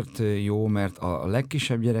azért jó, mert a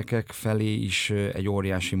legkisebb gyerekek felé is egy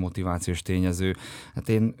óriási motivációs tényező. Hát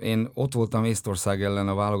én ott voltam Észtország ellen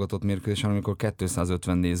a válogatott mérkőzésen, amikor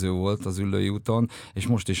 250 néző volt az Üllői úton, és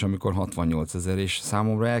most is, amikor 68 000, és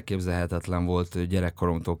számomra elképzelhetetlen volt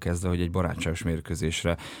gyerekkoromtól kezdve, hogy egy barátságos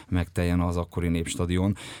mérkőzésre megteljen az akkori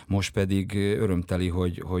Népstadion. Most pedig örömteli,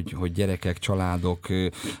 hogy gyerekek, családok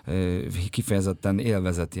kifejezetten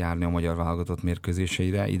élvezet járni a magyar válogatott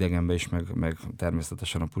mérkőzéseire, idegenben is, meg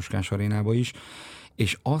természetesen a Puskás arénába is,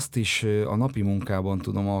 és azt is a napi munkában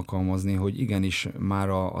tudom alkalmazni, hogy igenis már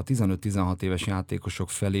a 15-16 éves játékosok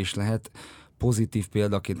felé is lehet pozitív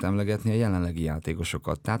példaként emlegetni a jelenlegi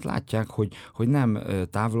játékosokat. Tehát látják, hogy nem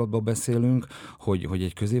távlatba beszélünk, hogy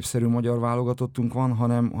egy középszerű magyar válogatottunk van,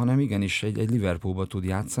 hanem igenis egy Liverpoolba tud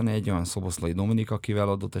játszani, egy olyan Szoboszlai Dominik, akivel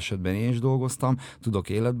adott esetben én is dolgoztam, tudok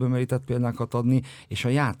életből merített példákat adni, és a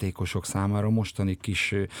játékosok számára, mostani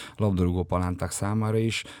kis labdarúgó palánták számára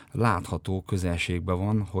is látható közelségben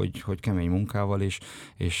van, hogy kemény munkával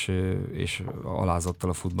és alázattal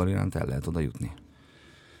a futball iránt el lehet oda jutni.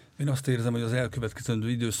 Én azt érzem, hogy az elkövetkezendő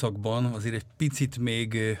időszakban azért egy picit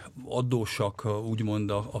még adósak, úgymond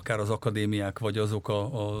akár az akadémiák, vagy azok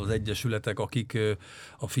az egyesületek, akik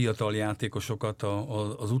a fiatal játékosokat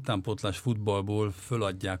az utánpótlás futballból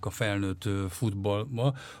föladják a felnőtt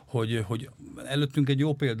futballba, hogy előttünk egy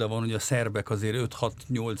jó példa van, hogy a szerbek azért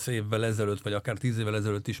 5-6-8 évvel ezelőtt, vagy akár 10 évvel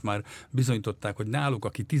ezelőtt is már bizonyították, hogy náluk,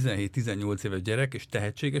 aki 17-18 éves gyerek és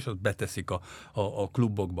tehetséges, azt beteszik a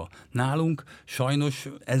klubokba. Nálunk sajnos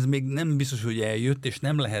ez még nem biztos, hogy eljött, és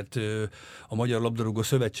nem lehet a Magyar Labdarúgó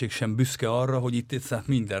Szövetség sem büszke arra, hogy itt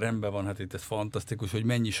minden rendben van, hát itt ez fantasztikus, hogy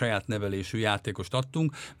mennyi saját nevelésű játékost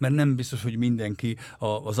adtunk, mert nem biztos, hogy mindenki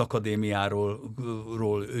az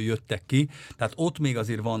akadémiáról jöttek ki. Tehát ott még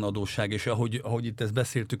azért van adósság, és ahogy itt ezt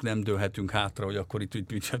beszéltük, nem dőlhetünk hátra, hogy akkor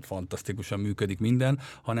itt fantasztikusan működik minden,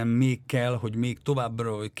 hanem még kell, hogy még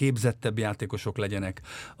továbbra képzettebb játékosok legyenek.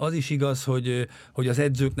 Az is igaz, hogy az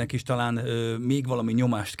edzőknek is talán még valami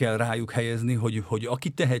nyomást kell rájuk helyezni, hogy aki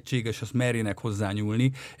tehetséges, azt merjenek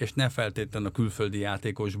hozzányúlni, és ne feltétlenül a külföldi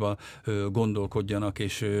játékosba gondolkodjanak,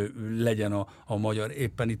 és legyen a magyar.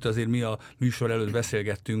 Éppen itt azért mi a műsor előtt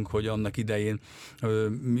beszélgettünk, hogy annak idején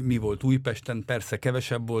mi volt Újpesten, persze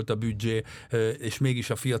kevesebb volt a büdzsé, és mégis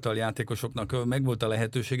a fiatal játékosoknak megvolt a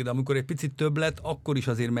lehetősége, de amikor egy picit több lett, akkor is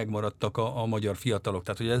azért megmaradtak a magyar fiatalok.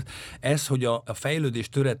 Tehát, hogy ez hogy a fejlődés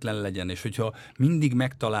töretlen legyen, és hogyha mindig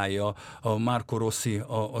megtalálja a Marco Rossi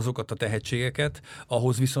azokat a tehetségeket,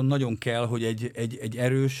 ahhoz viszont nagyon kell, hogy egy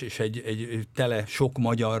erős és egy tele sok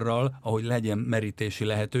magyarral, ahogy legyen merítési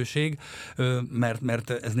lehetőség, mert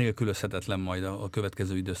ez nélkülözhetetlen majd a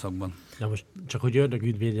következő időszakban. Na most csak, hogy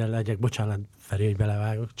ördögügyvédjen legyek, bocsánat, Feri, hogy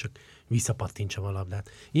belevágok, csak visszapattintsam a labdát.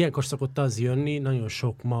 Ilyenkor szokott az jönni, nagyon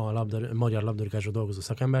sok ma a magyar labdarúgásról dolgozó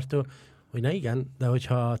szakembertől, hogy na igen, de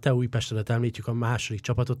hogyha te Újpestedet említjük, a második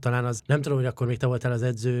csapatot, talán az, nem tudom, hogy akkor még te voltál az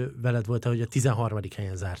edző, veled volt, hogy a 13.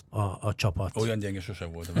 helyen zárt a csapat. Olyan gyenge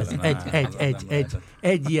sosem volt velem.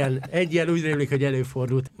 Egy ilyen úgy rémlik, hogy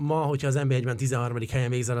előfordult. Ma, hogyha az NB1-ben 13. helyen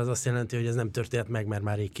végzel, az azt jelenti, hogy ez nem történt meg, mert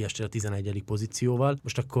már rég kiestél a 11. pozícióval.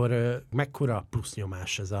 Most akkor mekkora plusz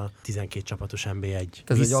nyomás ez a 12 csapatos NB1?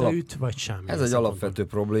 Visszaüt, vagy sem? Ez egy alapvető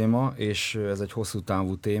probléma, és ez egy hosszú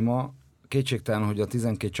távú téma. Kétségtelen, hogy a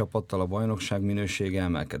 12 csapattal a bajnokság minősége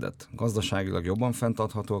emelkedett. Gazdaságilag jobban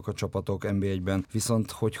fenntarthatóak a csapatok NB1-ben,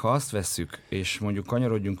 viszont hogyha azt vesszük, és mondjuk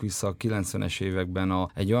kanyarodjunk vissza a 90-es években,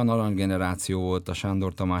 egy olyan aranygeneráció volt a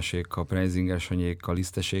Sándor Tamásékkal, Preisinger-Sanyékkal,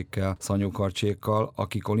 Lisztesékkel, Szanyó Karcsékkal,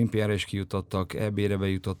 akik olimpiára is kijutottak, EB-re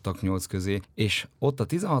bejutottak 8 közé, és ott a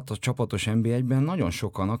 16 csapatos NB1-ben nagyon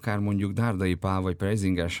sokan, akár mondjuk Dárdai Pál, vagy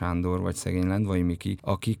Preisinger Sándor, vagy szegény Lendvai Miki,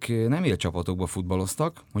 akik nem élcsapatokba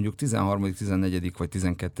futballoztak, mondjuk 13., 14. vagy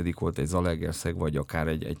 12. volt egy Zalaegerszeg, vagy akár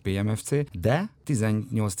egy PMFC, de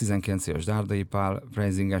 18-19 éves Dárdai Pál,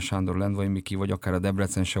 Preisinger Sándor, Lendvai Miki, vagy akár a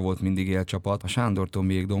Debrecen se volt mindig élcsapat, a Sándor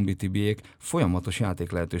Tomiék, Dombi Tibiék folyamatos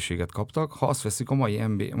játék lehetőséget kaptak. Ha azt veszik a mai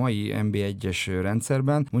NB1-es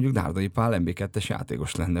rendszerben, mondjuk Dárdai Pál NB2-es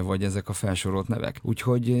játékos lenne, vagy ezek a felsorolt nevek.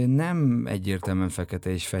 Úgyhogy nem egyértelműen fekete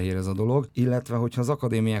és fehér ez a dolog, illetve hogyha az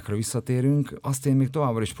akadémiákra visszatérünk, azt én még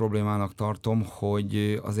továbbra is problémának tartom,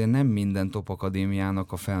 hogy azért nem minden top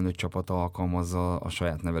akadémiának a felnőtt csapata alkalmazza a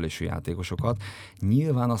saját nevelésű játékosokat.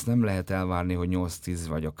 Nyilván azt nem lehet elvárni, hogy 8-10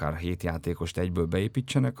 vagy akár 7 játékost egyből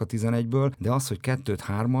beépítsenek a 11-ből, de az, hogy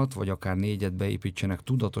 2-3 vagy akár 4 beépítsenek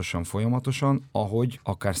tudatosan, folyamatosan, ahogy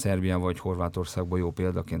akár Szerbia vagy Horvátországban jó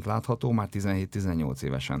példaként látható, már 17-18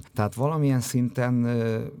 évesen. Tehát valamilyen szinten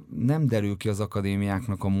nem derül ki az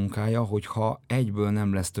akadémiáknak a munkája, hogyha egyből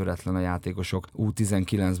nem lesz töretlen a játékosok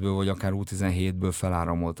U19-ből vagy akár U17-ből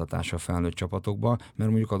feláramoltatása felnőtt csapatokba, mert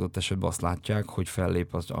mondjuk adott esetben azt látják, hogy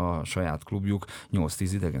fellép a saját klubjuk 8-10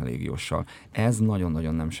 idegen légióssal. Ez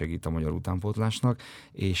nagyon-nagyon nem segít a magyar utánpótlásnak,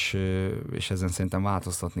 és ezen szerintem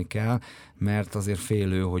változtatni kell, mert azért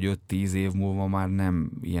félő, hogy 5-10 év múlva már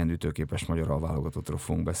nem ilyen ütőképes magyar válogatottról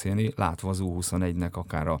fogunk beszélni, látva az U21-nek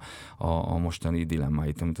akár a mostani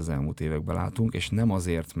dilemmáit, amit az elmúlt években látunk, és nem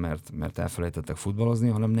azért, mert elfelejtettek futballozni,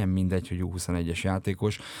 hanem nem mindegy, hogy U21-es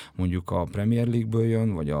játékos mondjuk a Premier League-ből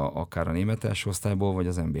jön, vagy akár a német első osztályból, vagy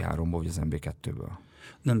az NB3-ból, vagy az NB2-ből.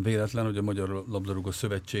 Nem véletlen, hogy a Magyar Labdarúgó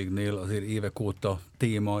Szövetségnél azért évek óta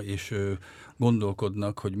téma, és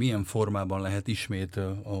gondolkodnak, hogy milyen formában lehet ismét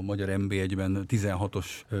a magyar NB1-ben 16-os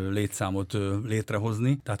létszámot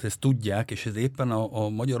létrehozni. Tehát ezt tudják, és ez éppen a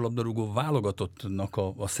magyar labdarúgó válogatottnak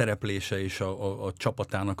a szereplése és a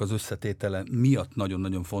csapatának az összetétele miatt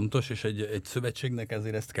nagyon-nagyon fontos, és egy szövetségnek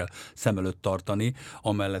ezért ezt kell szem előtt tartani,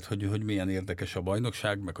 amellett, hogy milyen érdekes a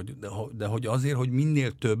bajnokság, de hogy azért, hogy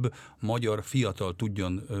minél több magyar fiatal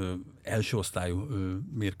tudjon első osztályú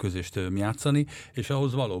mérkőzést játszani, és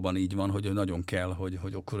ahhoz valóban így van, hogy nagyon kell,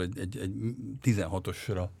 hogy akkor egy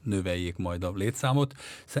 16-osra növeljék majd a létszámot.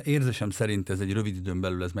 Érzésem szerint ez egy rövid időn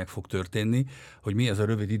belül ez meg fog történni, hogy mi ez a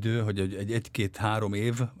rövid idő, hogy egy 1-2-3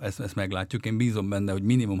 év, ezt meglátjuk. Én bízom benne, hogy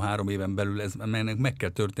minimum 3 éven belül ennek meg kell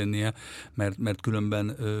történnie, mert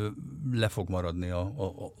különben le fog maradni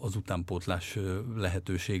az utánpótlás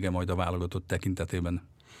lehetősége majd a válogatott tekintetében.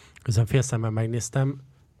 Közben félszemmel megnéztem,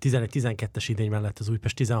 11-12-es idény mellett az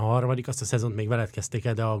Újpest 13. Azt a szezont még veled kezdték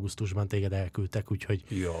el, de augusztusban téged elküldtek, úgyhogy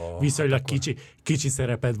viszonylag kicsi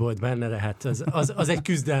szereped volt benne, de hát az egy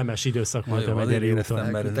küzdelmes időszak volt a megyeri úton.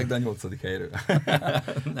 Elküldtek, de a 8. helyről.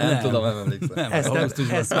 nem tudom, nem emlékszem.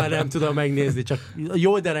 Ezt már nem tudom megnézni, csak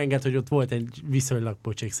jól derenged, hogy ott volt egy viszonylag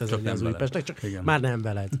pocsék szezonja az Újpestnek, csak igen. Már nem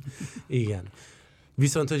veled. Igen.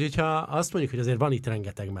 Viszont, hogyha azt mondjuk, hogy azért van itt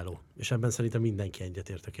rengeteg meló, és ebben szerintem mindenki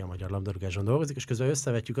egyetért, aki a magyar labdarúgáson dolgozik, és közben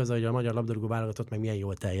összevetjük azzal, hogy a magyar labdarúgó válogatott meg milyen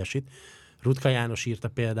jól teljesít. Rutka János írta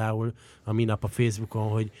például a minap a Facebookon,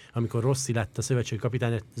 hogy amikor Rossi lett a szövetségi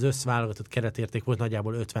kapitány, az összválogatott keretérték volt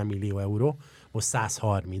nagyjából 50 millió euró, most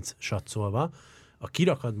 130 satszolva. A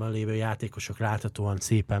kirakatban lévő játékosok láthatóan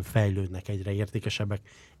szépen fejlődnek, egyre értékesebbek,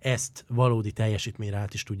 ezt valódi teljesítményre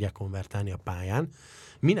át is tudják konvertálni a pályán.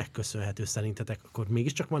 Minek köszönhető szerintetek? Akkor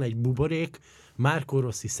mégiscsak van egy buborék, Marco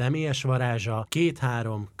Rossi személyes varázsa,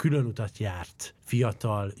 2-3 külön utat járt,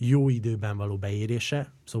 fiatal, jó időben való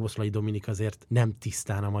beérése. Szoboszlai Dominik azért nem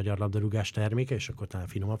tisztán a magyar labdarúgás terméke, és akkor talán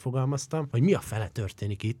finoman fogalmaztam, hogy mi a fele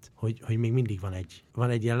történik itt, hogy még mindig van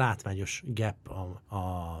egy ilyen látványos gap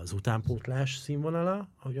az utánpótlás színvonala,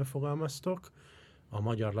 ahogyan fogalmaztok, a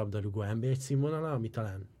magyar labdarúgó NB1 színvonala, ami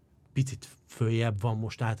talán picit följebb van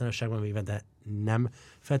most általánosságban véve, de nem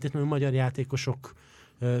feltétlenül magyar játékosok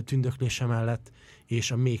tündöklése mellett,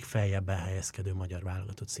 és a még feljebben helyezkedő magyar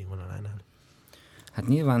válogatott színvonalánál. Hát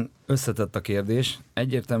nyilván összetett a kérdés.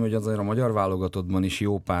 Egyértelmű, hogy azért a magyar válogatottban is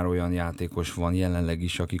jó pár olyan játékos van jelenleg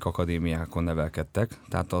is, akik akadémiákon nevelkedtek,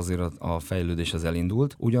 tehát azért a fejlődés az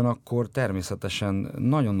elindult. Ugyanakkor természetesen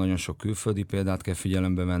nagyon-nagyon sok külföldi példát kell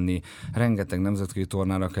figyelembe venni, rengeteg nemzetközi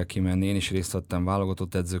tornára kell kimenni. Én is részt vettem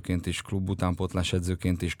válogatott edzőként is, klub utánpótlás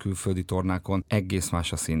edzőként is külföldi tornákon. Egész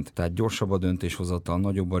más a szint. Tehát gyorsabb a döntéshozatal,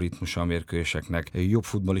 nagyobb a ritmusa a mérkőzéseknek, jobb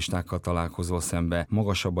futballistákkal találkozol szembe,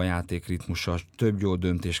 magasabb a játékritmusa, több jó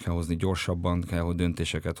döntést kell hozni, gyorsabban kell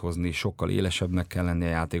döntéseket hozni, sokkal élesebbnek kell lenni a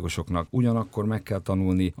játékosoknak. Ugyanakkor meg kell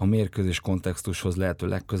tanulni a mérkőzés kontextushoz lehető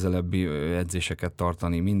legközelebbi edzéseket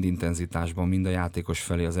tartani, mind intenzitásban, mind a játékos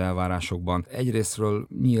felé az elvárásokban. Egyrésztről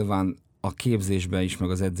nyilván a képzésben is, meg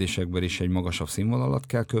az edzésekben is egy magasabb színvonalat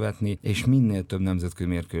kell követni, és minél több nemzetközi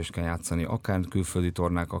mérkőzést kell játszani, akár külföldi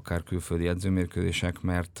tornák, akár külföldi edzőmérkőzések,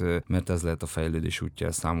 mert ez lehet a fejlődés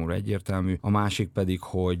útja, számomra egyértelmű. A másik pedig,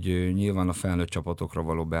 hogy nyilván a felnőtt csapatokra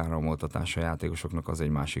való beáramoltatás a játékosoknak az egy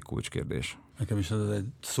másik kulcskérdés. Nekem is ez egy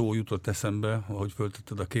szó jutott eszembe, ahogy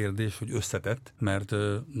föltetted a kérdést, hogy összetett, mert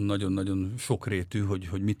nagyon-nagyon sokrétű,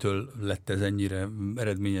 hogy mitől lett ez ennyire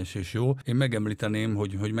eredményes és jó. Én megemlíteném,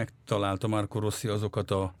 hogy megtalálta Marco Rossi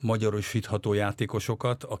azokat a magyarosítható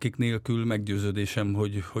játékosokat, akik nélkül meggyőződésem,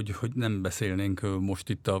 hogy nem beszélnénk most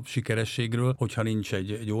itt a sikerességről, hogyha nincs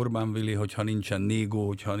egy Orbán Vili, hogyha nincsen Négó,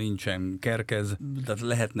 hogyha nincsen Kerkez, tehát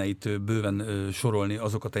lehetne itt bőven sorolni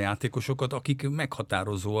azokat a játékosokat, akik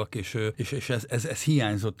meghatározóak, és ez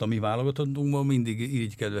hiányzott a mi válogatottunkban, mindig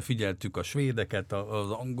irigykedve figyeltük a svédeket,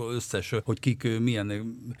 az angol összes, hogy kik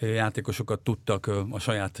milyen játékosokat tudtak a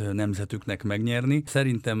saját nemzetüknek megnyerni.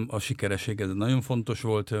 Szerintem a sikeresség, ez nagyon fontos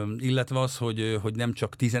volt, illetve az, hogy nem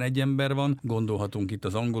csak 11 ember van, gondolhatunk itt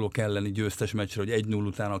az angolok elleni győztes meccsre, hogy 1-0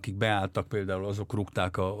 után, akik beálltak, például azok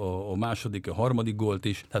rúgták a második, a harmadik gólt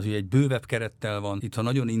is, tehát hogy egy bővebb kerettel van, itt ha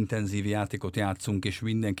nagyon intenzív játékot játszunk, és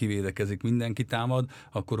mindenki védekezik, mindenki támad,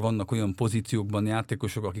 akkor vannak olyan pozíciókban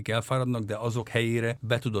játékosok, akik elfáradnak, de azok helyére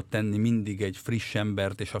be tudott tenni mindig egy friss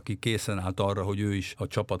embert, és aki készen állt arra, hogy ő is a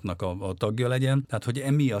csapatnak a tagja legyen. Tehát, hogy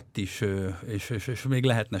emiatt is, és még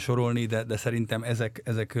lehetne sorolni, de szerintem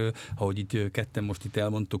ezek, ahogy itt ketten most itt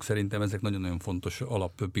elmondtuk, szerintem ezek nagyon-nagyon fontos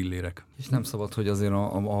alappillérek. És nem szabad, hogy azért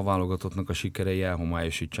a válogatottnak a sikerei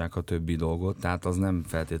elhomályosítsák a többi dolgot, tehát az nem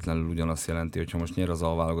feltétlenül ugyanazt jelenti, hogy ha most nyer az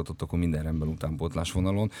válogatott, akkor minden rendben utánpótlás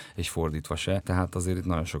vonalon, és fordítva se. Tehát azért itt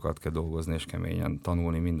nagyon sokat kell dolgozni, és keményen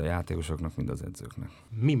tanulni mind a játékosoknak, mind az edzőknek.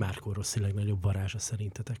 Mi Marco Rossi legnagyobb varázsa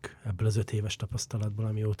szerintetek ebből az 5 éves tapasztalatból,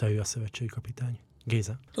 amióta ő a szövetségi kapitány?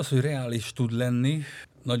 Géza? Az, hogy reális tud lenni,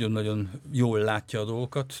 nagyon-nagyon jól látja a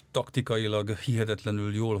dolgokat, taktikailag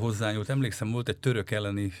hihetetlenül jól hozzányúlt. Emlékszem, volt egy török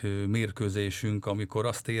elleni mérkőzésünk, amikor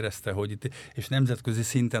azt érezte, hogy itt, és nemzetközi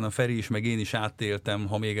szinten a Feri is, meg én is átéltem,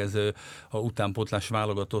 ha még ez a utánpótlás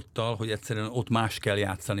válogatottal, hogy egyszerűen ott más kell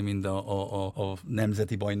játszani, mint a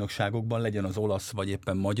nemzeti bajnokságokban, legyen az olasz, vagy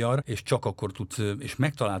éppen magyar, és csak akkor tudsz, és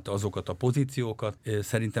megtalálta azokat a pozíciókat.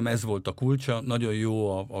 Szerintem ez volt a kulcsa. Nagyon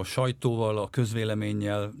jó a sajtóval, a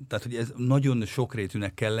közvéleménnyel, tehát hogy ez nagyon sokrétűnek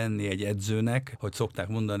kell lenni egy edzőnek, hogy szokták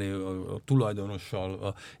mondani a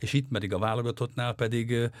tulajdonossal, és itt pedig a válogatottnál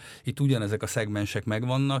pedig itt ugyanezek a szegmensek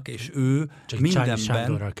megvannak, és ő csak mindenben... Csányi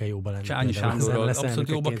Sándorral kell jóba lenni. Csányi Sándorral abszolút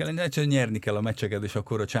jóba kell lenni, egyszerűen nyerni kell a meccseket, és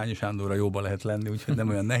akkor a Csányi Sándorral jóba lehet lenni, úgyhogy nem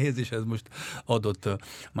olyan nehéz, és ez most adott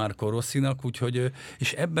Marco Rossinak, úgyhogy,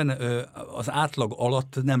 és ebben az átlag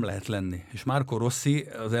alatt nem lehet lenni. És Marco Rossi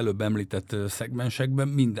az előbb említett szegmensekben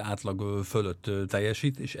mind átlag fölött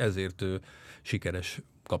teljesít, és ezért sikeres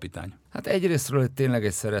kapitány. Hát egyrésztről tényleg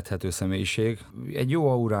egy szerethető személyiség, egy jó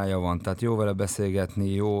aurája van, tehát jó vele beszélgetni,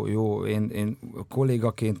 jó. Én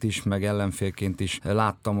kollégaként is, meg ellenfélként is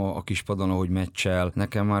láttam a kispadon, ahogy meccsel.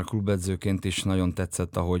 Nekem már klubedzőként is nagyon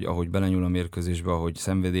tetszett, ahogy belenyúl a mérkőzésbe, ahogy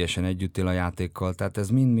szenvedélyesen együtt él a játékkal, tehát ez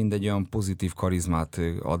mind egy olyan pozitív karizmát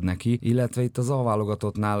ad neki, illetve itt az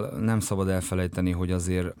A-válogatottnál nem szabad elfelejteni, hogy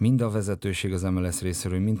azért mind a vezetőség az MLS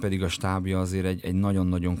részéről, mind pedig a stábja azért egy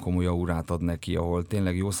nagyon-nagyon komoly aurát ad neki, ahol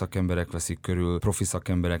tényleg jó szakemberek veszik körül, profi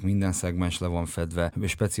szakemberek, minden szegmens le van fedve,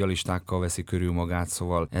 specialistákkal veszik körül magát,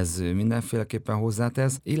 szóval ez mindenféleképpen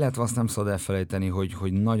hozzátesz, illetve azt nem szabad elfelejteni,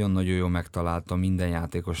 hogy nagyon-nagyon jól megtalálta minden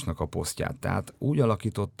játékosnak a posztját. Tehát úgy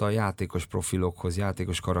alakította a játékos profilokhoz,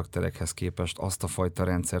 játékos karakterekhez képest azt a fajta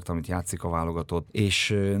rendszert, amit játszik a válogatott, és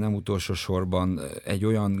nem utolsó sorban egy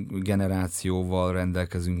olyan generációval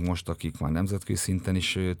rendelkezünk most, akik már nemzetközi szinten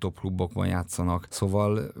is top klubokban játszanak,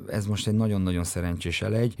 szóval ez most egy nagyon-nagyon szerencsés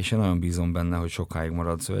elegy, és én nagyon bízom benne, hogy sokáig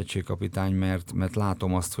marad szövetségkapitány, mert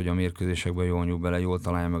látom azt, hogy a mérkőzésekben jól nyúl bele, jól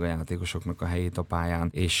találja meg a játékosoknak a helyét a pályán,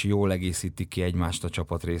 és jól egészítik ki egymást a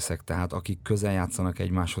csapatrészek, tehát akik közel játszanak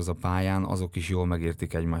egymáshoz a pályán, azok is jól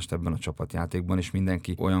megértik egymást ebben a csapatjátékban, és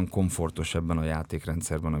mindenki olyan komfortos ebben a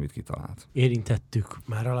játékrendszerben, amit kitalált. Érintettük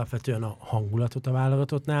már alapvetően a hangulatot a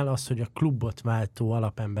válogatottnál, az, hogy a klubot váltó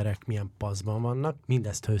alapemberek milyen paszban vannak,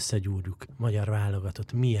 mindezt összegyúrjuk. Magyar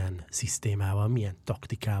válogatott milyen szisztémával, milyen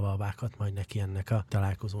taktikával vághat majd neki ennek a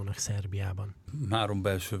találkozónak Szerbiában? 3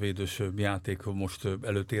 belső védős játék most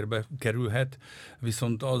előtérbe kerülhet,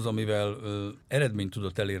 viszont az, amivel eredményt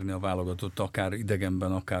tudott elérni a válogatott, akár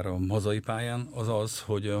idegenben, akár a hazai pályán, az,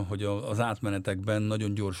 hogy az átmenetekben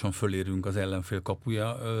nagyon gyorsan fölérünk az ellenfél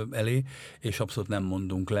kapuja elé, és abszolút nem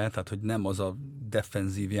mondunk le, tehát hogy nem az a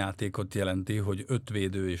defenzív játékot jelenti, hogy 5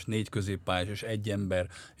 védő és 4 középpályás és 1 ember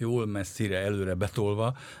jól messzire előre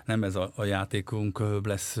betolva, nem ez a játékunk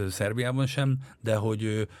lesz Szerbiában sem, de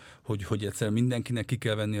hogy egyszerűen mindenkinek ki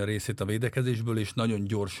kell venni a részét a védekezésből, és nagyon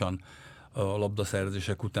gyorsan a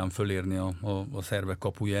labdaszerzések után fölérni a szerbek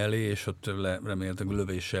kapuja elé, és ott remélhetőleg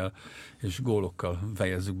lövéssel és gólokkal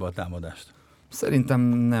fejezzük be a támadást. Szerintem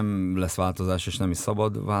nem lesz változás, és nem is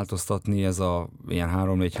szabad változtatni, ez a ilyen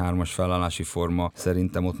 3-4-3-as felállási forma.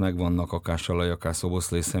 Szerintem ott megvannak akár Salai, akár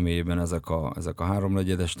Szoboszlai személyében ezek a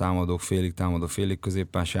 3-4-es támadók, félig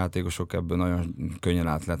középpás játékosok, ebből nagyon könnyen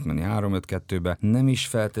át lehet menni 3-5-2-be. Nem is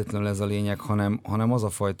feltétlenül ez a lényeg, hanem az a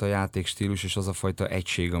fajta játékstílus és az a fajta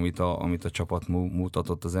egység, amit a csapat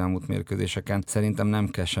mutatott az elmúlt mérkőzéseken. Szerintem nem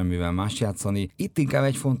kell semmivel más játszani. Itt inkább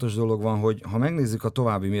egy fontos dolog van, hogy ha megnézzük a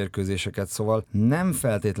további mérkőzéseket, szóval Szóval nem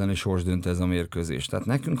feltétlenül sorsdöntő ez a mérkőzés. Tehát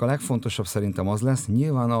nekünk a legfontosabb szerintem az lesz,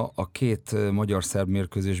 nyilván a két magyar-szerb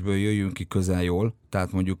mérkőzésből jöjjünk ki közel jól,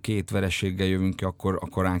 tehát mondjuk 2 vereséggel jövünk ki,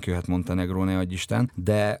 akkor ránk jöhet Montenegró, ne adj Isten,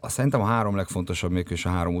 de szerintem a 3 legfontosabb mérkőzés a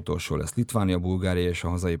 3 utolsó lesz. Litvánia, Bulgária és a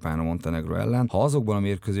hazai pályán a Montenegró ellen. Ha azokban a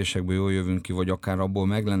mérkőzésekből jól jövünk ki, vagy akár abból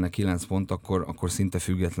meg lenne 9 pont, akkor szinte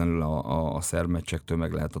függetlenül a szerb meccsektől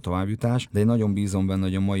meg lehet a továbbjutás. De én nagyon bízom benne,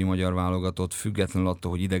 hogy a mai magyar válogatott függetlenül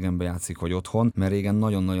attól, hogy idegenben játszik vagy otthon, mert régen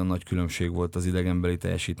nagyon-nagyon nagy különbség volt az idegenbeli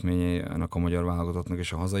teljesítményének a magyar válogatottnak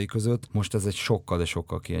és a hazai között. Most ez egy sokkal, de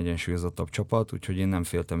sokkal kiegyensúlyozottabb csapat, úgyhogy én nem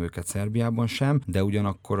féltem őket Szerbiában sem, de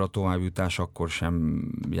ugyanakkor a továbbjutás akkor sem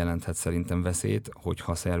jelenthet szerintem veszélyt,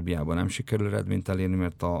 hogyha Szerbiában nem sikerül eredményt elérni,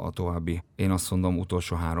 mert a további, én azt mondom,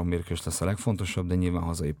 utolsó 3 mérkőzés lesz a legfontosabb, de nyilván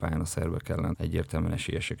hazai pályán a szerbek ellen egyértelműen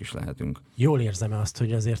esélyesek is lehetünk. Jól érzem azt,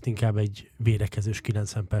 hogy azért inkább egy védekezős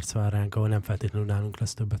 90 perc vár ránk, ahol nem feltétlenül nálunk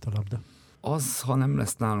lesz többet a labda. Az, ha nem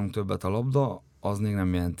lesz nálunk többet a labda, az még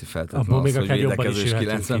nem jelenti feltétlenül azt, hogy védekezős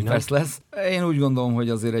 90 perc lesz. Én úgy gondolom, hogy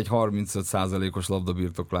azért egy 35%-os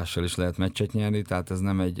labdabirtoklással is lehet meccset nyerni, tehát ez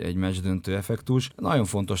nem egy meccsdöntő effektus. Nagyon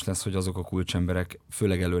fontos lesz, hogy azok a kulcsemberek,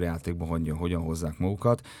 főleg előrejátékban hogyan hozzák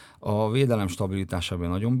magukat. A védelem stabilitásában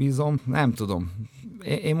nagyon bízom. Nem tudom.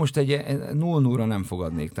 Én most egy 0-0-ra nem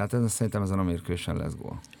fogadnék, tehát szerintem ezen a mérkőzésen lesz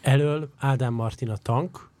gól. Elől Ádám Martin a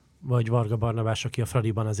tank, vagy Varga Barnabás, aki a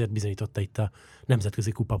Fradiban azért bizonyította itt a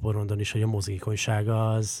nemzetközi kupaporondon is, hogy a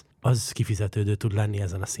mozgékonysága az kifizetődő tud lenni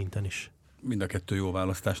ezen a szinten is. Mind a 2 jó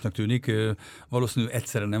választásnak tűnik. Valószínűleg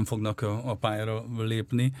egyszerre nem fognak a pályára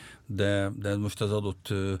lépni, de most az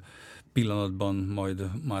adott pillanatban majd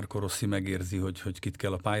Marco Rossi megérzi, hogy kit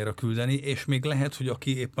kell a pályára küldeni, és még lehet, hogy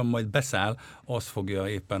aki éppen majd beszáll, az fogja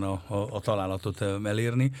éppen a találatot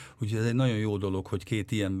elérni. Úgyhogy ez egy nagyon jó dolog, hogy 2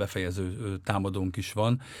 ilyen befejező támadónk is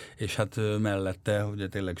van, és hát mellette, ugye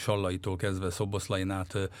tényleg Sallaitól kezdve Szoboszlain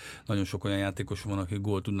át nagyon sok olyan játékos van, akik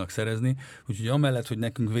gólt tudnak szerezni. Úgyhogy amellett, hogy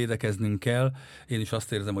nekünk védekeznünk kell, én is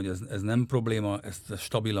azt érzem, hogy ez nem probléma, ezt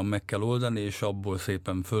stabilan meg kell oldani, és abból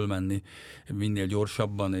szépen fölmenni minél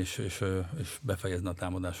gyorsabban, és befejezni a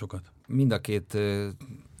támadásokat. Mind a 2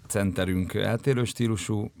 centerünk eltérő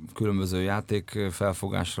stílusú, különböző játék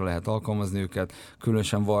felfogásra lehet alkalmazni őket,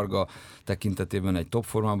 különösen Varga tekintetében egy top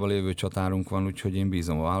formában lévő csatárunk van, úgyhogy én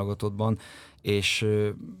bízom a válogatottban, és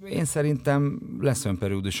én szerintem lesz olyan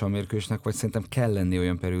periódusa a mérkőzésnek, vagy szerintem kell lenni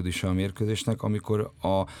olyan periódusa a mérkőzésnek, amikor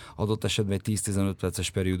adott esetben egy 10-15 perces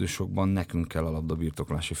periódusokban nekünk kell a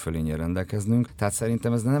labdabirtoklási fölényen rendelkeznünk. Tehát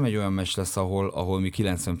szerintem ez nem egy olyan meccs lesz, ahol mi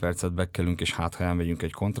 90 percet bekkelünk, és hát ha elmegyünk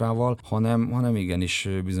egy kontrával, hanem igenis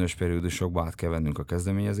bizonyos periódusokban át kell vennünk a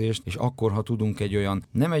kezdeményezést, és akkor, ha tudunk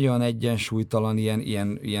nem egy olyan egyensúlytalan,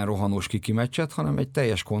 ilyen rohanós kiki meccset, hanem egy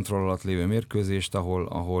teljes kontroll alatt lévő mérkőzést,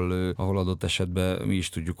 ahol adott esetben mi is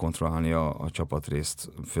tudjuk kontrollálni a csapatrészt,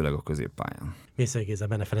 főleg a középpályán. Mészöly Géza,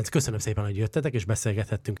 Bene Ferenc, köszönöm szépen, hogy jöttetek és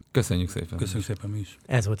beszélgethettünk. Köszönjük szépen. Köszönjük szépen mi is.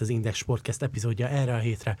 Ez volt az Index Sportcast epizódja erre a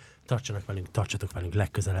hétre. Tartsatok velünk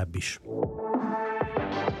legközelebb is.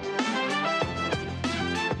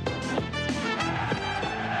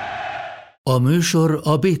 A műsor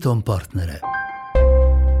a Béton partnere.